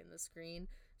cat in the screen.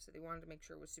 So they wanted to make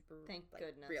sure it was super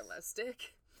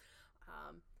realistic.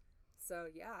 So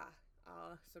yeah.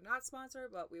 So not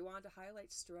sponsored, but we wanted to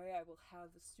highlight Stray. I will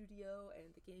have the studio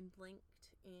and the game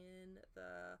linked in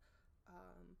the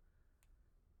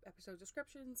episode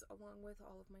descriptions along with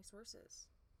all of my sources.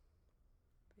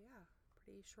 But yeah,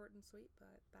 pretty short and sweet,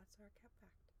 but that's our cat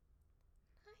fact.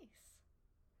 Nice.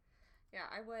 Yeah,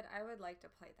 I would like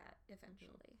to play that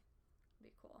eventually. It'd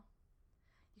be cool.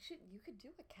 You could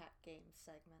do a cat game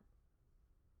segment.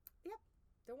 Yep,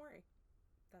 don't worry.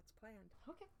 That's planned.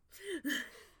 Okay.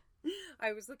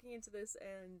 I was looking into this,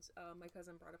 and my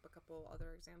cousin brought up a couple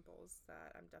other examples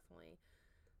that I'm definitely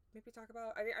maybe talk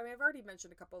about. I mean, I've already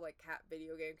mentioned a couple like cat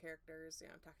video game characters.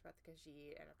 You know, I've talked about the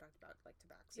Khajiit, and I've talked about like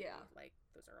Tabaxi. Yeah. Like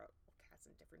those are all cats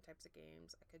in different types of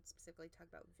games. I could specifically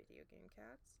talk about video game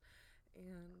cats,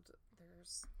 and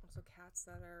there's also cats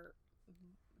that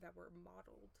were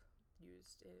modeled,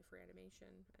 used for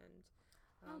animation, and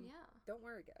don't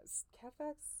worry, guys. Cat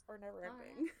facts are never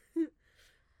ending. Right.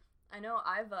 I know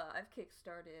I've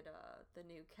kickstarted the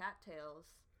new Cattails,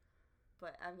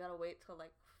 but I've got to wait till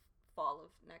like fall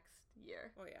of next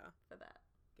year. Oh yeah, for that.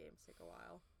 Games take a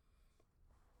while.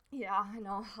 Yeah, I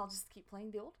know. I'll just keep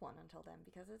playing the old one until then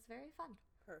because it's very fun.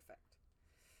 Perfect.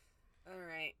 All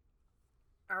right.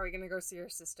 Are we gonna go see your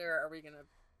sister? Or are we gonna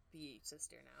be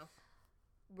sister now?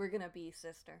 We're gonna be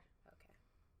sister. Okay.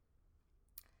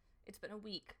 It's been a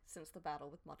week since the battle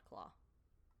with Mudclaw.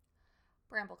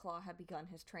 Brambleclaw had begun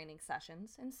his training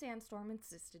sessions, and Sandstorm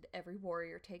insisted every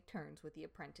warrior take turns with the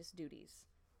apprentice duties.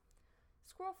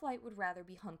 Squirrelflight would rather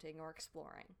be hunting or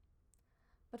exploring.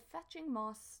 But fetching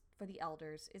moss for the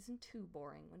elders isn't too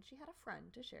boring when she had a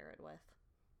friend to share it with.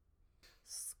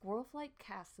 Squirrelflight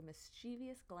casts a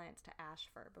mischievous glance to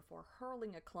Ashfur before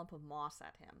hurling a clump of moss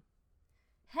at him.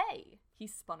 Hey! He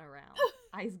spun around,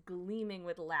 eyes gleaming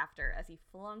with laughter as he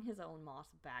flung his own moss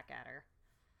back at her.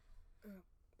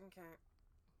 Okay.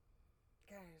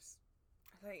 Guys,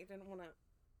 I thought you didn't want to...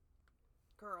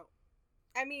 Girl.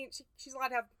 I mean, she's allowed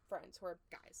to have friends who are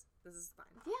guys. This is fine.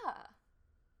 Yeah.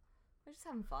 We're just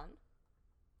having fun.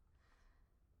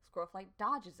 Squirrelflight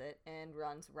dodges it and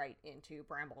runs right into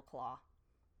Brambleclaw.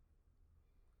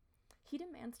 He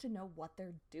demands to know what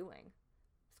they're doing.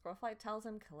 Squirrelflight tells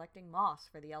him collecting moss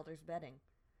for the elders' bedding.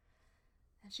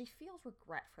 And she feels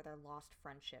regret for their lost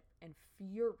friendship and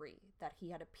fury that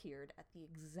he had appeared at the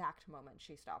exact moment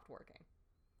she stopped working.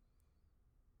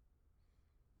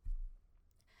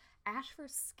 Ashfur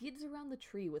skids around the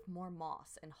tree with more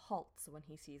moss and halts when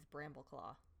he sees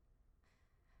Brambleclaw.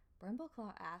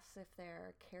 Brambleclaw asks if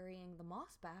they're carrying the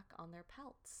moss back on their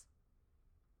pelts.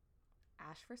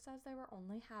 Ashfur says they were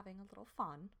only having a little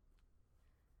fun.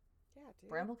 Yeah,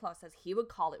 dude. Brambleclaw says he would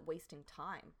call it wasting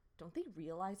time. Don't they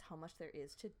realize how much there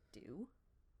is to do?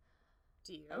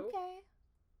 Do you?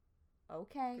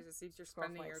 Okay. Because it seems you're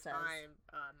spending your time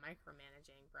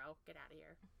micromanaging, bro. Get out of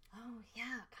here. Oh,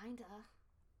 yeah, kinda.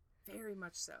 Very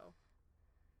much so.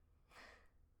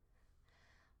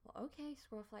 Well, okay,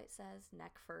 Squirrelflight says,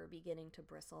 neck fur beginning to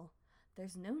bristle.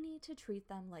 There's no need to treat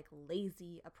them like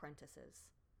lazy apprentices.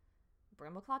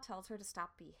 Brambleclaw tells her to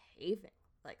stop behaving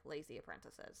like lazy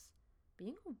apprentices.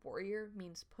 Being a warrior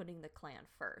means putting the clan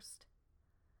first.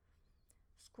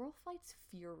 Squirrelflight's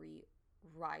fury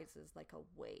rises like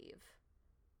a wave.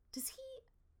 Does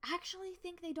he actually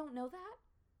think they don't know that?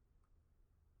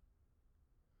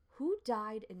 Who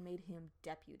died and made him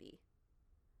deputy?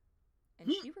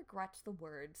 And she regrets the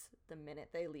words the minute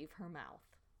they leave her mouth.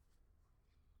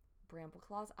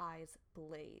 Brambleclaw's eyes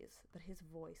blaze, but his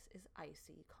voice is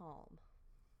icy calm.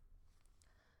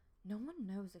 No one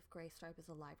knows if Greystripe is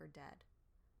alive or dead.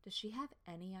 Does she have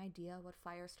any idea what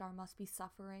Firestar must be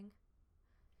suffering?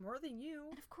 More than you.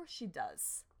 And of course she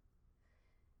does.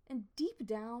 And deep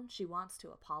down, she wants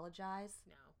to apologize.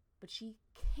 No. But she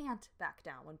can't back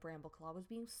down when Brambleclaw was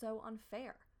being so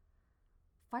unfair.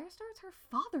 Firestar's her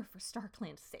father, for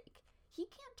StarClan's sake. He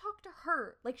can't talk to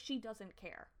her like she doesn't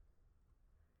care.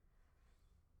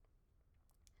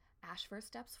 Ashfur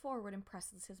steps forward and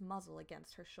presses his muzzle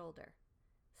against her shoulder.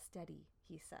 Steady,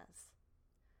 he says.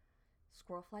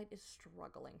 Squirrelflight is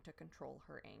struggling to control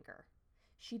her anger.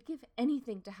 She'd give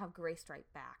anything to have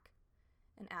Greystripe back.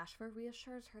 And Ashfur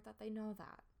reassures her that they know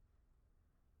that.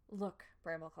 Look,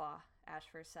 Brambleclaw,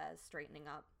 Ashfur says, straightening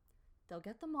up. They'll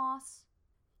get the moss.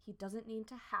 He doesn't need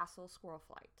to hassle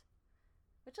Squirrelflight.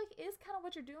 Which, is kind of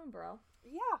what you're doing, bro.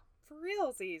 Yeah, for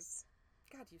realsies.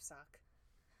 God, you suck.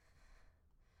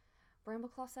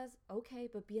 Brambleclaw says, okay,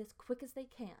 but be as quick as they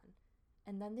can.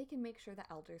 And then they can make sure the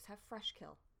elders have fresh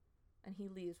kill. And he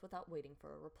leaves without waiting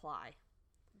for a reply.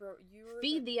 Bro, you were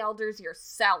Feed the elders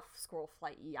yourself,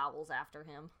 Squirrelflight yowls after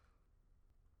him.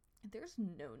 There's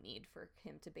no need for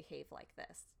him to behave like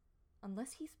this,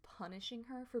 unless he's punishing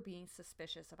her for being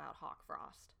suspicious about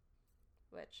Hawkfrost.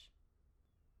 Which...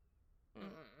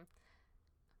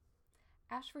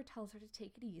 Ashfur tells her to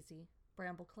take it easy.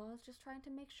 Brambleclaw is just trying to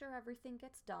make sure everything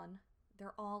gets done.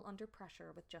 They're all under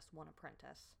pressure with just one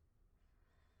apprentice.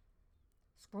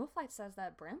 Squirrelflight says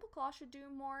that Brambleclaw should do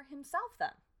more himself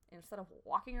then, instead of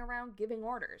walking around giving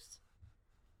orders.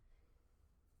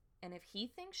 And if he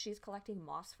thinks she's collecting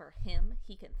moss for him,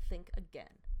 he can think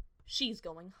again. She's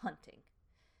going hunting.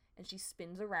 And she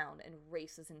spins around and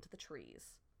races into the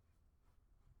trees.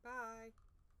 Bye.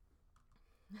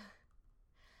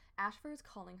 Ashfur is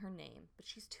calling her name, but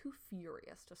she's too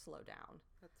furious to slow down.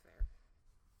 That's fair.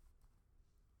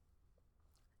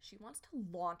 She wants to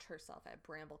launch herself at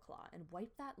Brambleclaw and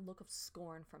wipe that look of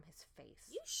scorn from his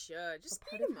face. You should. Just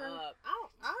But beat him up.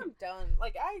 I'm done.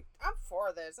 Like, I'm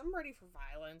for this. I'm ready for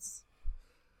violence.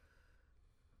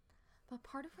 But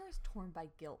part of her is torn by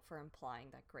guilt for implying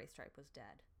that Graystripe was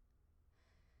dead.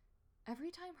 Every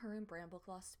time her and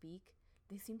Brambleclaw speak,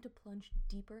 they seem to plunge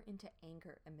deeper into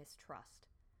anger and mistrust.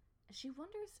 And she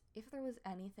wonders if there was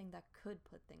anything that could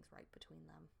put things right between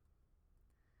them.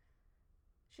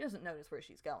 She doesn't notice where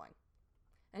she's going,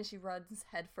 and she runs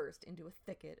headfirst into a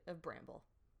thicket of bramble.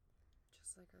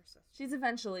 Just like our sister. She's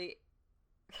eventually...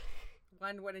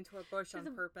 One went into a bush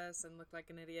on purpose and looked like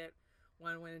an idiot.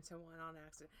 One went into one on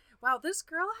accident. Wow, this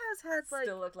girl has had, like...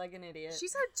 Still looked like an idiot.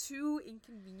 She's had 2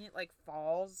 inconvenient, like,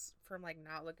 falls from, like,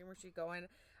 not looking where she's going.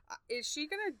 Is she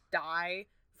gonna die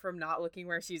from not looking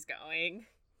where she's going?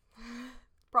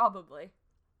 Probably.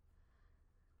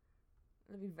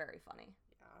 It'd be very funny.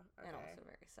 Yeah, okay. And also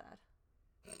very sad.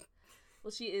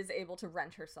 Well, she is able to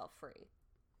wrench herself free.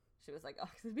 She was like, oh,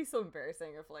 it'd be so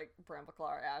embarrassing if, like, Brambleclaw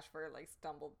or Ashfur, like,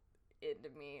 stumbled into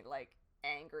me, like,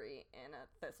 angry in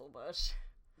a thistle bush.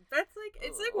 That's like,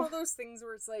 it's like one of those things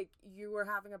where it's like, you were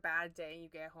having a bad day, you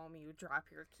get home and you drop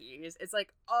your keys. It's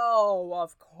like, oh,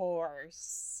 of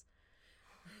course.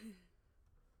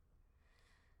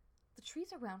 The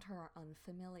trees around her are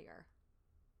unfamiliar.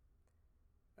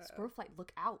 Uh-oh. Squirrelflight,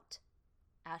 look out!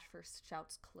 Ashfur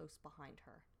shouts close behind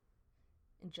her.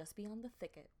 And just beyond the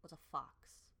thicket was a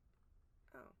fox.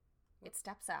 Oh. It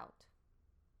steps out.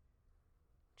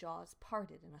 Jaws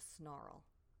parted in a snarl.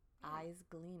 Eyes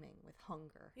gleaming with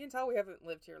hunger. You can tell we haven't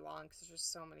lived here long because there's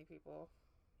just so many people.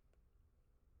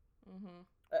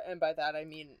 Mm-hmm. And by that I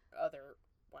mean other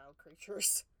wild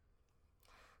creatures.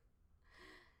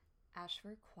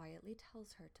 Ashfur quietly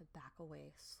tells her to back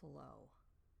away slow.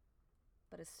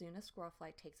 But as soon as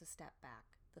Squirrelflight takes a step back,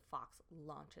 the fox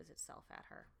launches itself at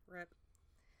her. Rip.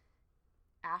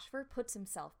 Ashfur puts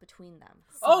himself between them,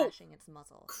 Oh! slashing its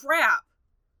muzzle. Crap!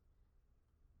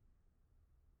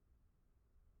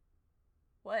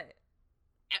 What?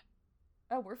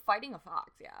 Oh, we're fighting a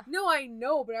fox, yeah. No, I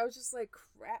know, but I was just like,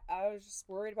 crap. I was just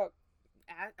worried about.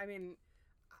 I mean,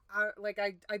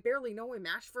 I barely know him.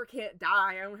 Ashfur can't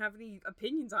die. I don't have any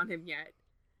opinions on him yet.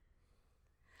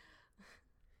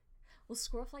 Well,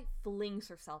 Squirrelflight flings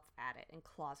herself at it and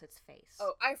claws its face.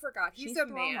 Oh, I forgot. He's She's a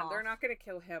thrown man. off. They're not going to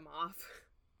kill him off.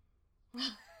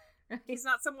 Right? He's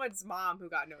not someone's mom who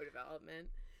got no development.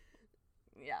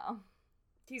 Yeah.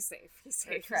 He's safe. He's safe.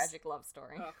 Very tragic love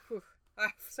story. Oh, whew.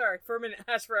 Sorry, for a minute,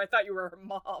 Ashfur, I thought you were her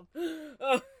mom.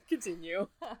 Oh, continue.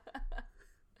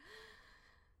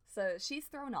 So she's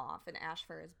thrown off, and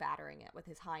Ashfur is battering it with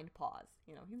his hind paws.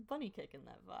 You know, he's bunny kicking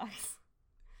that fox.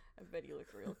 I bet he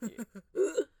looks real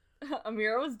cute.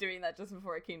 Amira was doing that just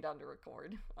before I came down to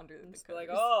record under the covers. Like,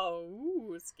 oh,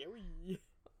 ooh, scary.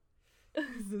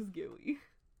 So scary.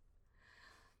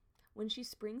 When she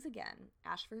springs again,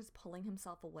 Ashfur is pulling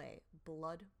himself away,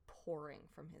 blood pouring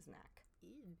from his neck.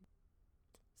 Ew.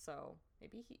 So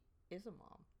maybe he is a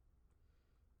mom.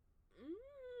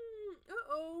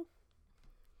 Uh-oh.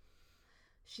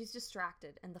 She's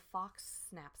distracted, and the fox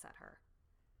snaps at her.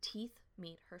 Teeth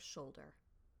meet her shoulder.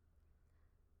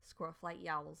 Squirrelflight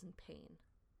yowls in pain,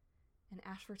 and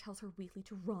Ashfur tells her weakly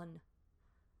to run,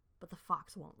 but the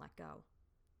fox won't let go.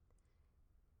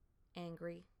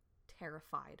 Angry,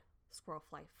 terrified,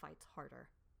 Squirrelflight fights harder.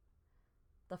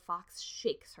 The fox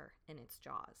shakes her in its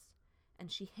jaws,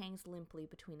 and she hangs limply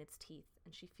between its teeth,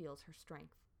 and she feels her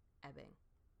strength ebbing.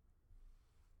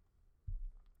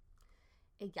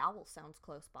 A yowl sounds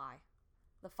close by.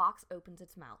 The fox opens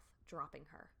its mouth, dropping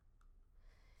her.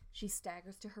 She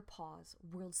staggers to her paws,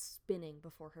 world spinning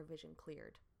before her vision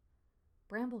cleared.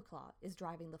 Brambleclaw is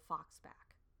driving the fox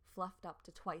back, fluffed up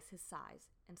to twice his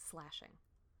size and slashing.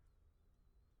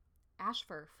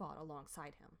 Ashfur fought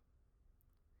alongside him.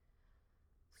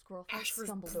 Squirrelflight Ashfur's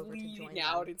stumbled over to join bleeding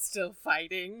out them. and still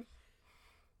fighting.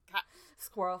 God.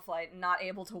 Squirrelflight not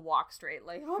able to walk straight,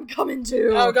 like, I'm coming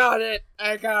too. Oh, got it.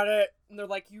 I got it. And they're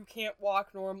like, you can't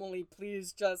walk normally.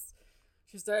 Please just...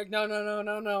 She's like, no,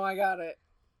 I got it.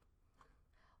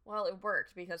 Well, it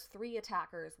worked because 3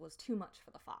 attackers was too much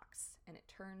for the fox, and it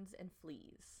turns and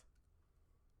flees.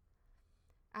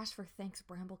 Ashfur thanks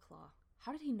Brambleclaw.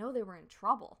 How did he know they were in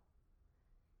trouble?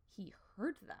 He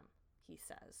heard them, he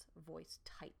says, voice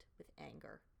tight with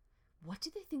anger. What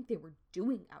did they think they were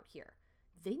doing out here?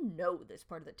 They know this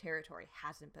part of the territory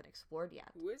hasn't been explored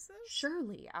yet. Who is this?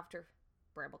 Surely after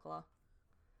Brambleclaw.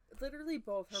 Literally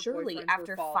both her Surely boyfriends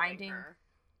after were following finding her.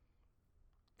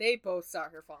 They both saw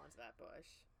her fall into that bush.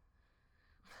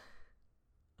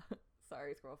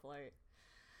 Sorry, Squirrelflight.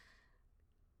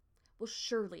 Well,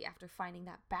 surely after finding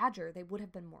that badger, they would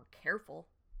have been more careful.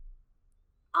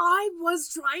 I was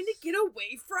trying to get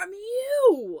away from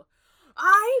you!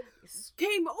 I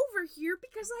came over here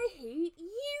because I hate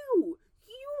you!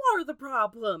 You are the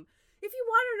problem! If you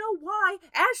want to know why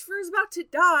Ashfur is about to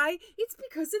die, it's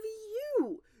because of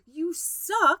you! You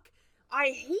suck! I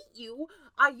hate you!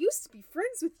 I used to be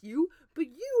friends with you, but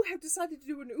you have decided to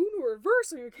do an Uno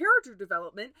reverse on your character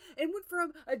development and went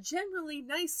from a generally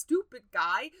nice, stupid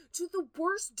guy to the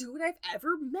worst dude I've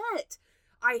ever met.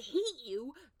 I hate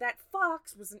you. That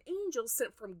fox was an angel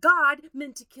sent from God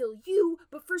meant to kill you,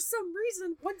 but for some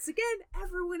reason, once again,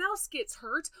 everyone else gets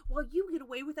hurt while you get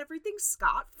away with everything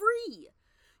scot-free.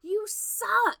 You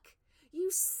suck.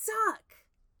 You suck.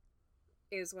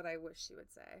 Is what I wish she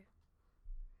would say.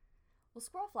 Well,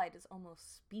 Squirrelflight is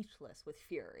almost speechless with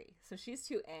fury, so she's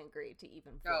too angry to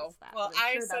even voice that. Well,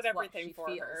 I said everything for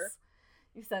her.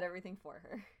 You said everything for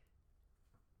her.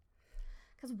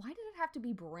 Because why did it have to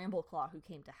be Brambleclaw who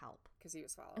came to help? Because he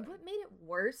was following. And what made it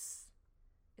worse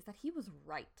is that he was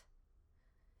right.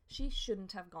 She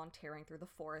shouldn't have gone tearing through the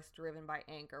forest driven by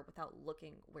anger without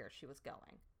looking where she was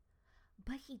going.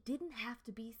 But he didn't have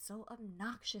to be so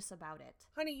obnoxious about it.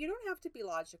 Honey, you don't have to be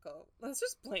logical. Let's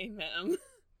just blame him.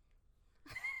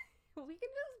 We can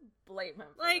just blame him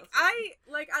for Like,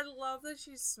 this I love that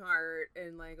she's smart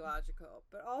and, like, logical.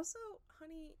 But also,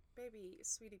 honey, baby,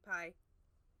 sweetie pie,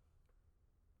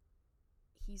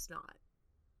 he's not.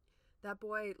 That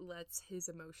boy lets his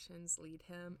emotions lead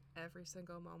him every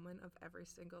single moment of every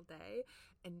single day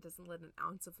and doesn't let an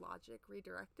ounce of logic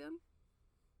redirect him.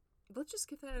 Let's just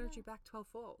give that energy back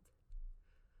 12-fold.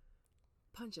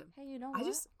 Punch him. Hey, you know what?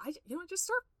 Just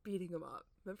start beating him up.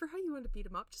 Remember how you wanted to beat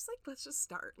him up? Let's just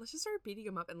start beating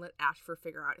him up and let Ashfur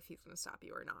figure out if he's going to stop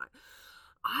you or not.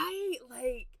 I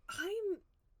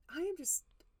am just,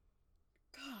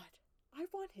 God, I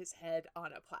want his head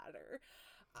on a platter.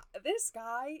 This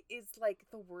guy is like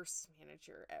the worst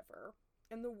manager ever.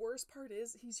 And the worst part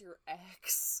is he's your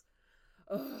ex.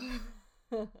 Ugh.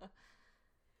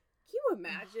 Can you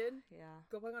imagine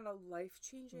going on a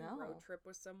life-changing road trip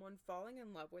with someone, falling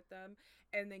in love with them,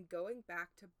 and then going back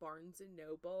to Barnes &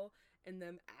 Noble and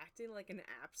them acting like an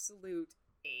absolute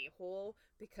a-hole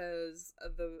because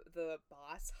the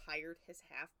boss hired his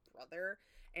half-brother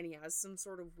and he has some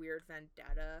sort of weird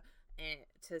vendetta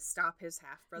to stop his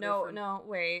half-brother No,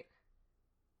 wait.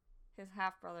 His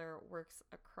half-brother works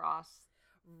across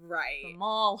the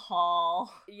mall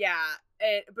hall. Yeah,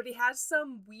 but he has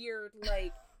some weird,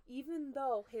 like... Even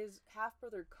though his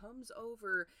half-brother comes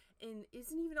over and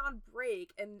isn't even on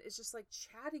break and is just, like,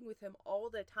 chatting with him all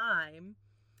the time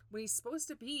when he's supposed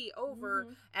to be over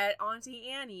at Auntie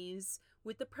Annie's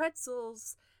with the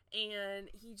pretzels, and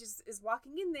he just is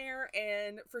walking in there,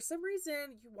 and for some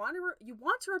reason you want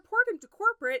to report him to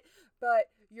corporate, but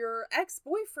your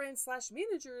ex-boyfriend /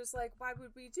 manager is like, why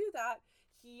would we do that?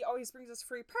 He always brings us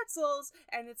free pretzels,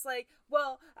 and it's like,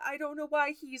 well, I don't know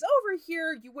why he's over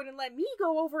here. You wouldn't let me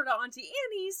go over to Auntie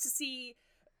Annie's to see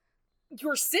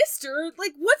your sister.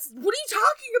 Like, what are you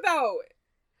talking about?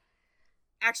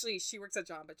 Actually, she works at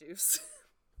Jamba Juice.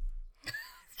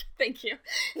 Thank you.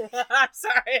 I'm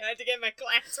sorry, I had to get my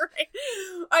class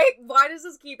right. Why does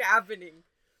this keep happening?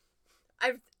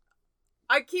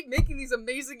 I keep making these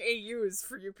amazing AUs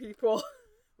for you people.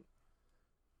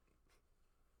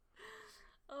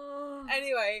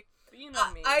 Anyway, you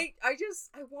know me. I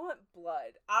want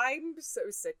blood. I'm so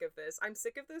sick of this. I'm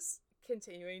sick of this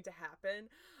continuing to happen.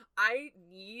 I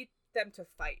need them to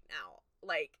fight now.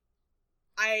 Like,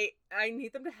 I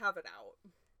need them to have it out.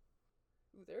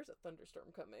 Ooh, there's a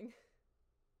thunderstorm coming.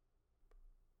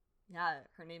 Yeah,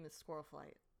 her name is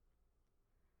Squirrelflight.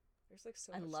 There's like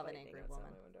so I much love an lightning angry outside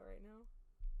woman. my window right now.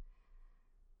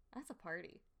 That's a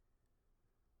party.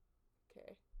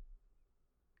 Okay.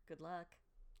 Good luck.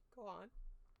 Go on.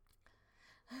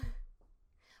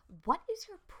 What is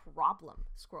your problem?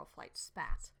 Squirrelflight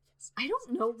spat. I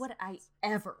don't know what I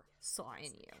ever saw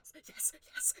in you.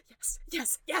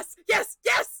 Yes!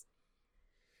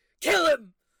 Kill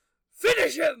him!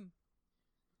 Finish him!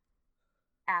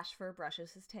 Ashfur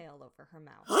brushes his tail over her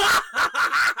mouth.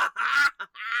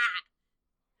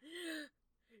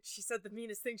 She said the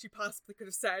meanest thing she possibly could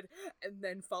have said, and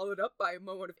then followed up by a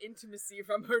moment of intimacy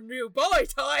from her new boy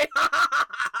toy.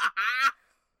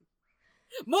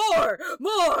 More!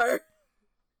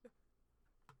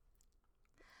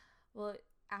 Well,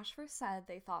 Ashfur said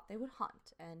they thought they would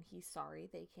hunt, and he's sorry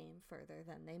they came further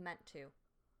than they meant to.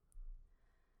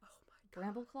 Oh my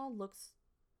god. Brambleclaw looks...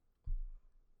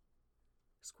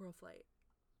 Squirrelflight,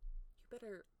 you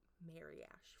better marry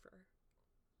Ashfur.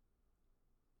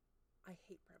 I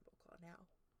hate Brambleclaw now.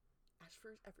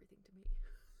 Ashfur is everything to me.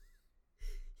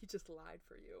 He just lied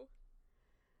for you.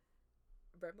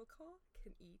 Brambleclaw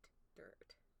can eat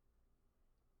dirt.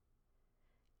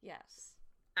 Yes.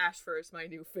 Ashfur is my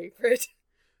new favorite.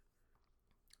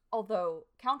 Although,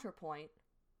 counterpoint,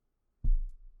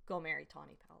 go marry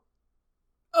Tawny Pelt.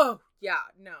 Oh, yeah,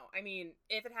 no. I mean,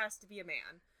 if it has to be a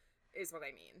man, is what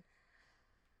I mean.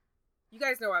 You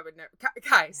guys know I would never...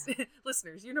 Guys, yeah.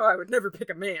 Listeners, you know I would never pick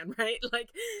a man, right? Like,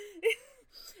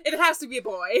 it has to be a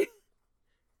boy.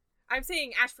 I'm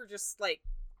saying Ashfur just, like...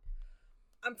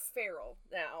 I'm feral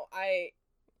now.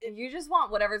 You just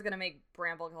want whatever's gonna make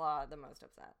Brambleclaw the most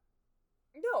upset.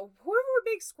 No, whoever would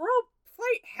make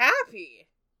Squirrelflight happy.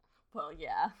 Well,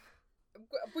 yeah.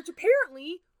 Which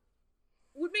apparently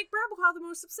would make Brambleclaw the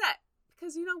most upset.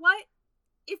 Because you know what?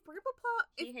 If Brambleclaw...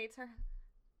 He hates her.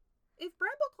 If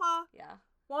Brambleclaw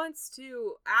wants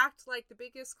to act like the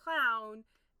biggest clown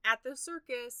at the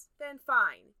circus, then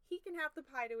fine. He can have the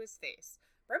pie to his face.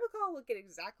 Brambleclaw will get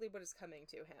exactly what is coming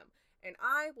to him. And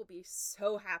I will be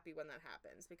so happy when that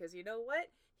happens. Because you know what?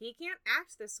 He can't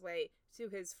act this way to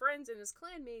his friends and his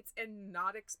clanmates and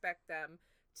not expect them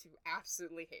to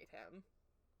absolutely hate him.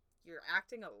 You're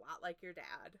acting a lot like your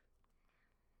dad.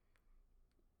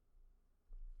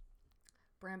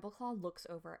 Brambleclaw looks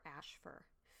over Ashfur,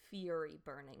 fury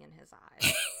burning in his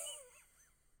eyes.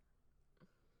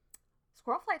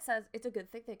 Squirrelflight says it's a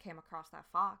good thing they came across that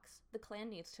fox. The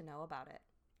clan needs to know about it.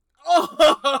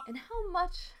 And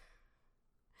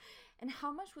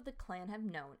how much would the clan have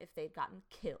known if they'd gotten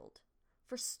killed?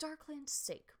 For StarClan's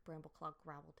sake, Brambleclaw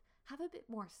growled. Have a bit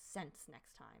more sense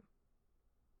next time.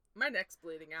 My neck's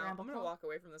bleeding out. I'm gonna walk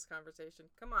away from this conversation.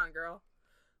 Come on, girl.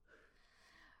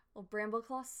 Well,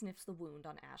 Brambleclaw sniffs the wound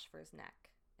on Ashfur's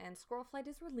neck, and Squirrelflight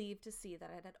is relieved to see that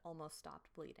it had almost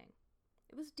stopped bleeding.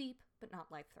 It was deep, but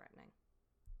not life-threatening.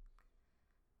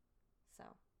 So,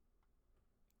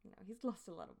 he's lost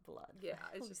a lot of blood. Yeah,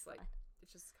 it's just like,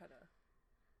 it's just kind of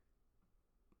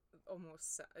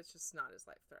almost, it's just not as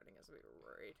life-threatening as we were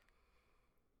worried.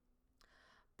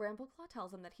 Brambleclaw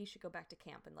tells him that he should go back to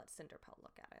camp and let Cinderpelt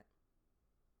look at it.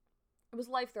 It was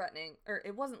life-threatening, or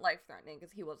it wasn't life-threatening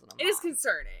because he wasn't a mom. It is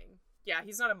concerning. Yeah,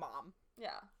 he's not a mom.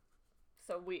 Yeah.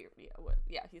 So weird.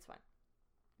 Yeah, he's fine.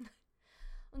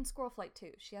 On Squirrelflight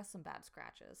too, she has some bad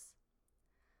scratches.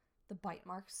 The bite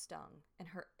marks stung, and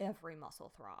her every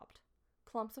muscle throbbed.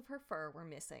 Clumps of her fur were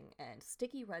missing, and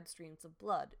sticky red streams of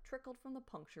blood trickled from the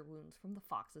puncture wounds from the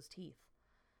fox's teeth.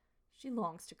 She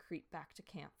longs to creep back to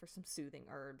camp for some soothing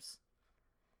herbs.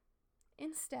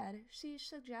 Instead, she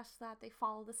suggests that they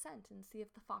follow the scent and see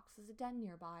if the fox has a den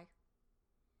nearby.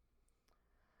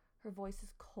 Her voice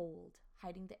is cold,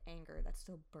 hiding the anger that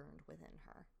still burned within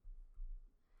her.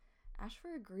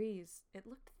 Ashfur agrees. It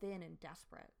looked thin and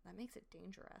desperate. That makes it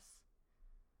dangerous.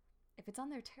 If it's on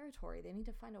their territory, they need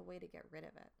to find a way to get rid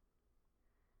of it.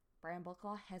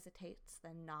 Brambleclaw hesitates,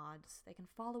 then nods. They can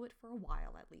follow it for a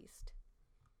while, at least.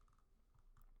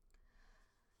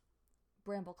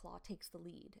 Brambleclaw takes the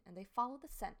lead, and they follow the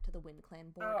scent to the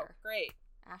WindClan border. Oh, great.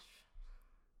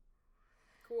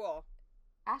 Cool.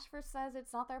 Ashfur says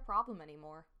it's not their problem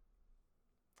anymore.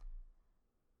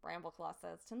 Brambleclaw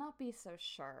says to not be so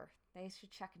sure. They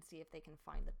should check and see if they can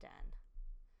find the den.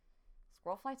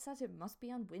 Squirrelflight says it must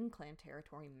be on WindClan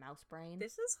territory, Mousebrain.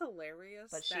 This is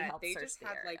hilarious but she that helps they search just the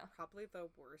had, area. like, probably the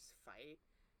worst fight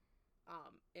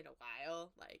in a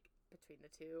while, like, between the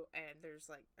two, and there's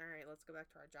like, alright, let's go back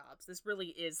to our jobs. This really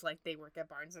is like they work at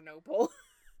Barnes & Noble.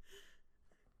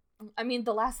 I mean,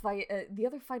 the last fight, the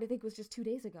other fight I think was just 2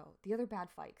 days ago. The other bad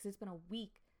fight, because it's been a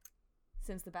week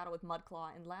since the battle with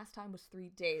Mudclaw, and last time was 3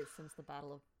 days since the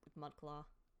battle with Mudclaw.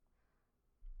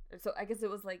 So I guess it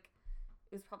was like,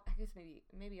 it was probably, I guess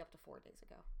maybe up to 4 days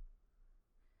ago.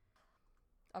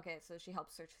 Okay, so she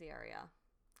helps search the area.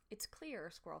 It's clear,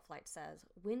 Squirrelflight says,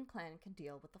 WindClan can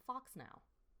deal with the fox now.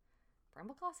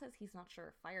 Brambleclaw says he's not sure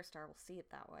if Firestar will see it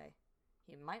that way.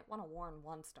 He might want to warn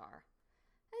One Star.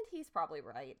 And he's probably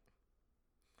right.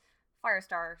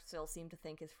 Firestar still seemed to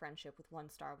think his friendship with One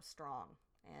Star was strong,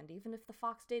 and even if the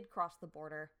fox did cross the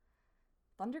border,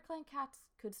 ThunderClan cats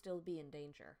could still be in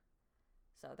danger.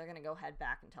 So they're gonna go head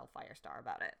back and tell Firestar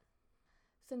about it.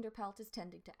 Cinderpelt is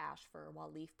tending to Ashfur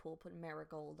while Leafpool put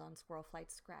Marigold on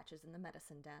Squirrelflight's scratches in the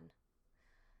medicine den.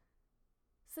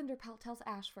 Cinderpelt tells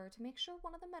Ashfur to make sure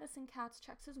one of the medicine cats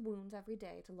checks his wounds every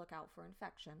day to look out for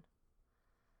infection.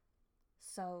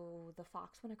 So the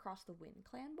fox went across the Wind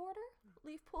Clan border?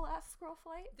 Leafpool asks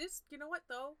Squirrelflight. This, you know what,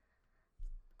 though?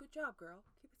 Good job, girl.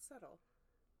 Keep it subtle.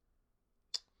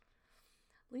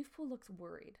 Leafpool looks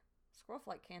worried.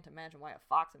 Squirrelflight can't imagine why a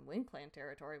fox in Wind Clan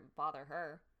territory would bother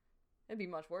her. It'd be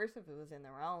much worse if it was in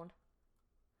their own.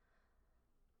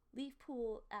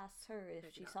 Leafpool asks her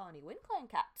if she saw any Wind Clan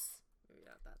cats. Maybe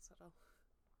not that subtle.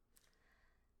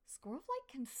 Squirrelflight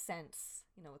can sense,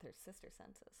 with her sister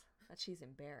senses, that she's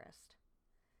embarrassed.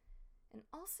 And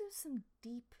also some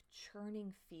deep,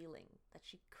 churning feeling that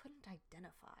she couldn't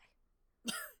identify.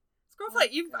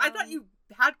 Squirrelflight, I thought you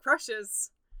had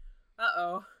crushes.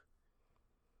 Uh-oh.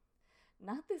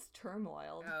 Not this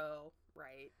turmoil. Oh,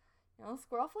 right.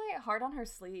 Squirrelflight, hard on her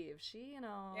sleeve. She,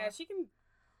 Yeah, she can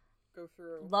go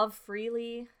through. Love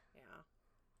freely. Yeah.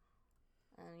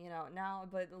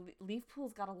 And, but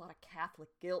Leafpool's got a lot of Catholic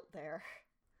guilt there.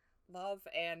 Love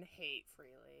and hate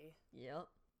freely. Yep.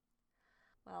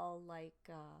 Well, like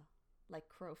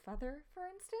Crowfeather, for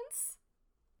instance?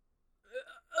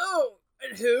 Oh,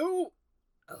 and who?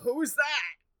 Who's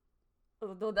that?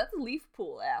 Oh, that's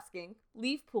Leafpool asking.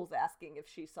 Leafpool's asking if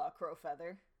she saw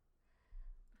Crowfeather.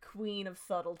 Queen of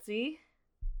subtlety.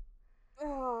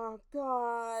 Oh,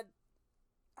 God.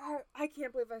 I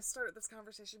can't believe I started this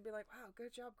conversation being like, wow,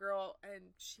 good job, girl.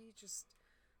 And she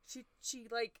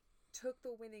took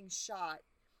the winning shot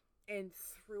and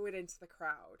threw it into the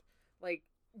crowd. Like,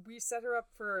 we set her up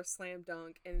for a slam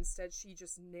dunk, and instead she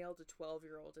just nailed a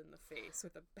 12-year-old in the face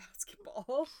with a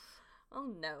basketball. Oh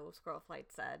no,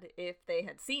 Squirrelflight said. If they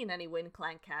had seen any Wind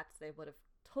Clan cats, they would have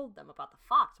told them about the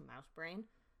fox, Mousebrain.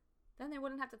 Then they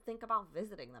wouldn't have to think about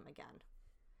visiting them again.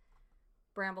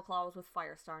 Brambleclaw was with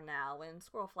Firestar now, and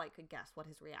Squirrelflight could guess what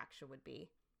his reaction would be.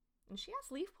 And she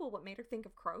asked Leafpool what made her think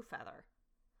of Crowfeather.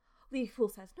 Leafpool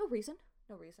says, no reason.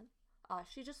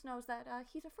 She just knows that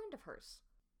he's a friend of hers.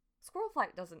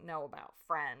 Squirrelflight doesn't know about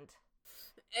friend.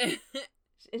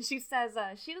 And she says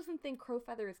she doesn't think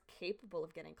Crowfeather is capable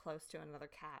of getting close to another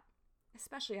cat,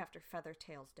 especially after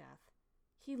Feathertail's death.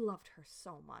 He loved her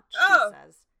so much, she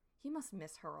says. He must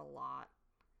miss her a lot.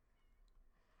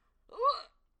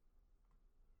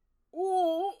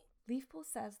 Ooh. Leafpool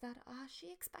says that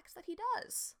she expects that he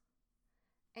does.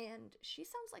 And she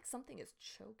sounds like something is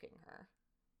choking her.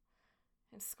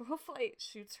 And Squirrelflight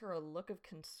shoots her a look of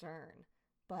concern,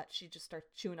 but she just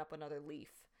starts chewing up another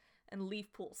leaf. And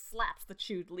Leafpool slaps the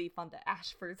chewed leaf onto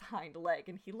Ashfur's hind leg,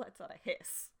 and he lets out a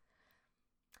hiss.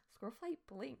 Squirrelflight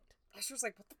blinked. Ashfur's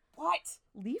like, what?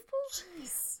 Leafpool's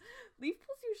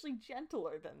usually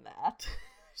gentler than that.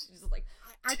 She's just like,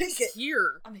 I just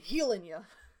hear. I'm healing you.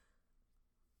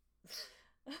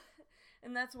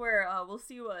 And that's where we'll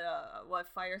see what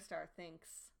Firestar thinks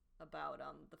about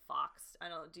the fox. I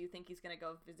don't know, do you think he's gonna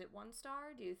go visit One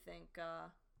Star? Do you think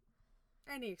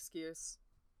any excuse?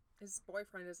 His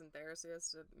boyfriend isn't there, so he has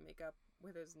to make up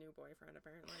with his new boyfriend,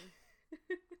 apparently.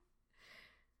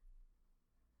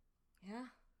 Yeah.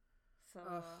 So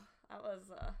that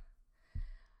was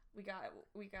we got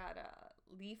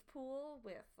Leafpool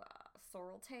with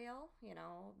Sorreltail,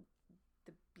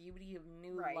 the beauty of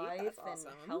new life and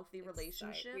healthy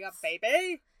relationships. We got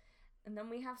baby. And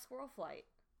then we have Squirrelflight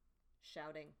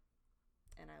shouting,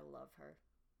 and I love her.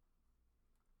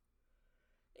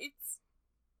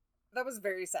 That was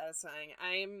very satisfying.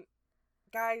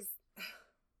 Guys,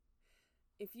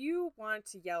 if you want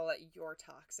to yell at your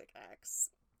toxic ex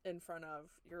in front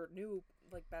of your new,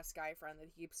 best guy friend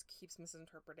that he keeps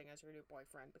misinterpreting as your new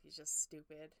boyfriend, but he's just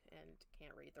stupid and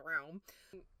can't read the room,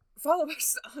 follow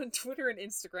us on Twitter and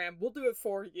Instagram. We'll do it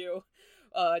for you.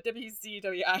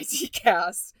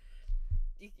 WCWITcast.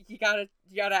 You gotta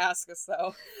ask us,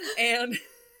 though. And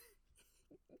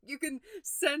you can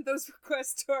send those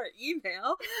requests to our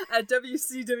email at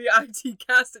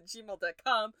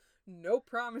wcwitcast@gmail.com. No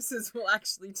promises we'll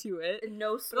actually do it.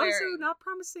 No swearing. But also not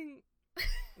promising...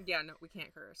 Yeah, no, we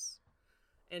can't curse.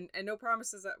 And no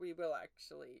promises that we will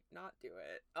actually not do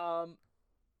it.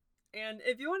 And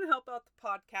if you want to help out the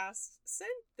podcast,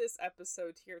 send this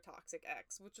episode to your toxic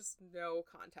ex with just no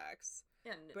context.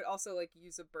 Yeah, but also,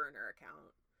 use a burner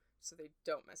account. so they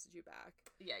don't message you back.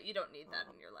 Yeah, you don't need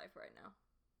that in your life right now.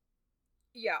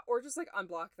 Yeah, or just, like,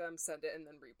 unblock them, send it, and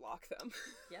then reblock them.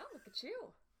 Yeah, look at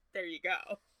you. There you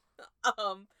go.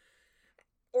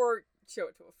 Or show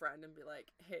it to a friend and be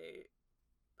like, hey,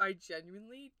 I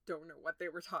genuinely don't know what they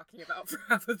were talking about for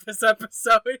half of this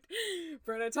episode.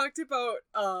 Brenna talked about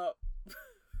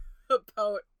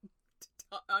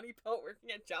Tawny Pelt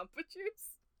working at Jamba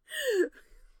Juice.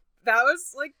 That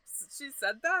was, like, she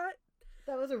said that?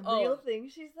 That was a real thing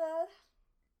she said?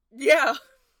 Yeah.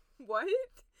 What?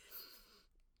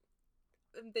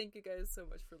 And thank you guys so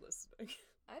much for listening.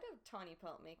 I'd have Tawny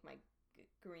Pelt make my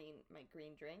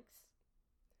green drinks.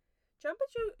 Jamba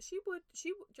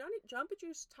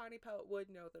Juice Tawny Pelt would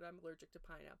know that I'm allergic to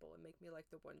pineapple and make me like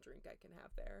the one drink I can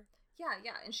have there. Yeah,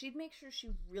 and she'd make sure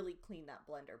she really cleaned that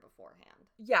blender beforehand.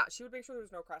 Yeah, she would make sure there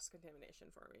was no cross-contamination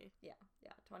for me. Yeah.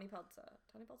 Tawny Pelt's a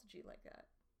G like that.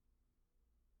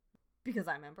 Because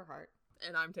I'm Ember Heart.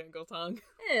 And I'm Tangle Tongue.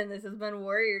 And this has been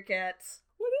Warrior Cats.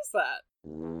 What is that?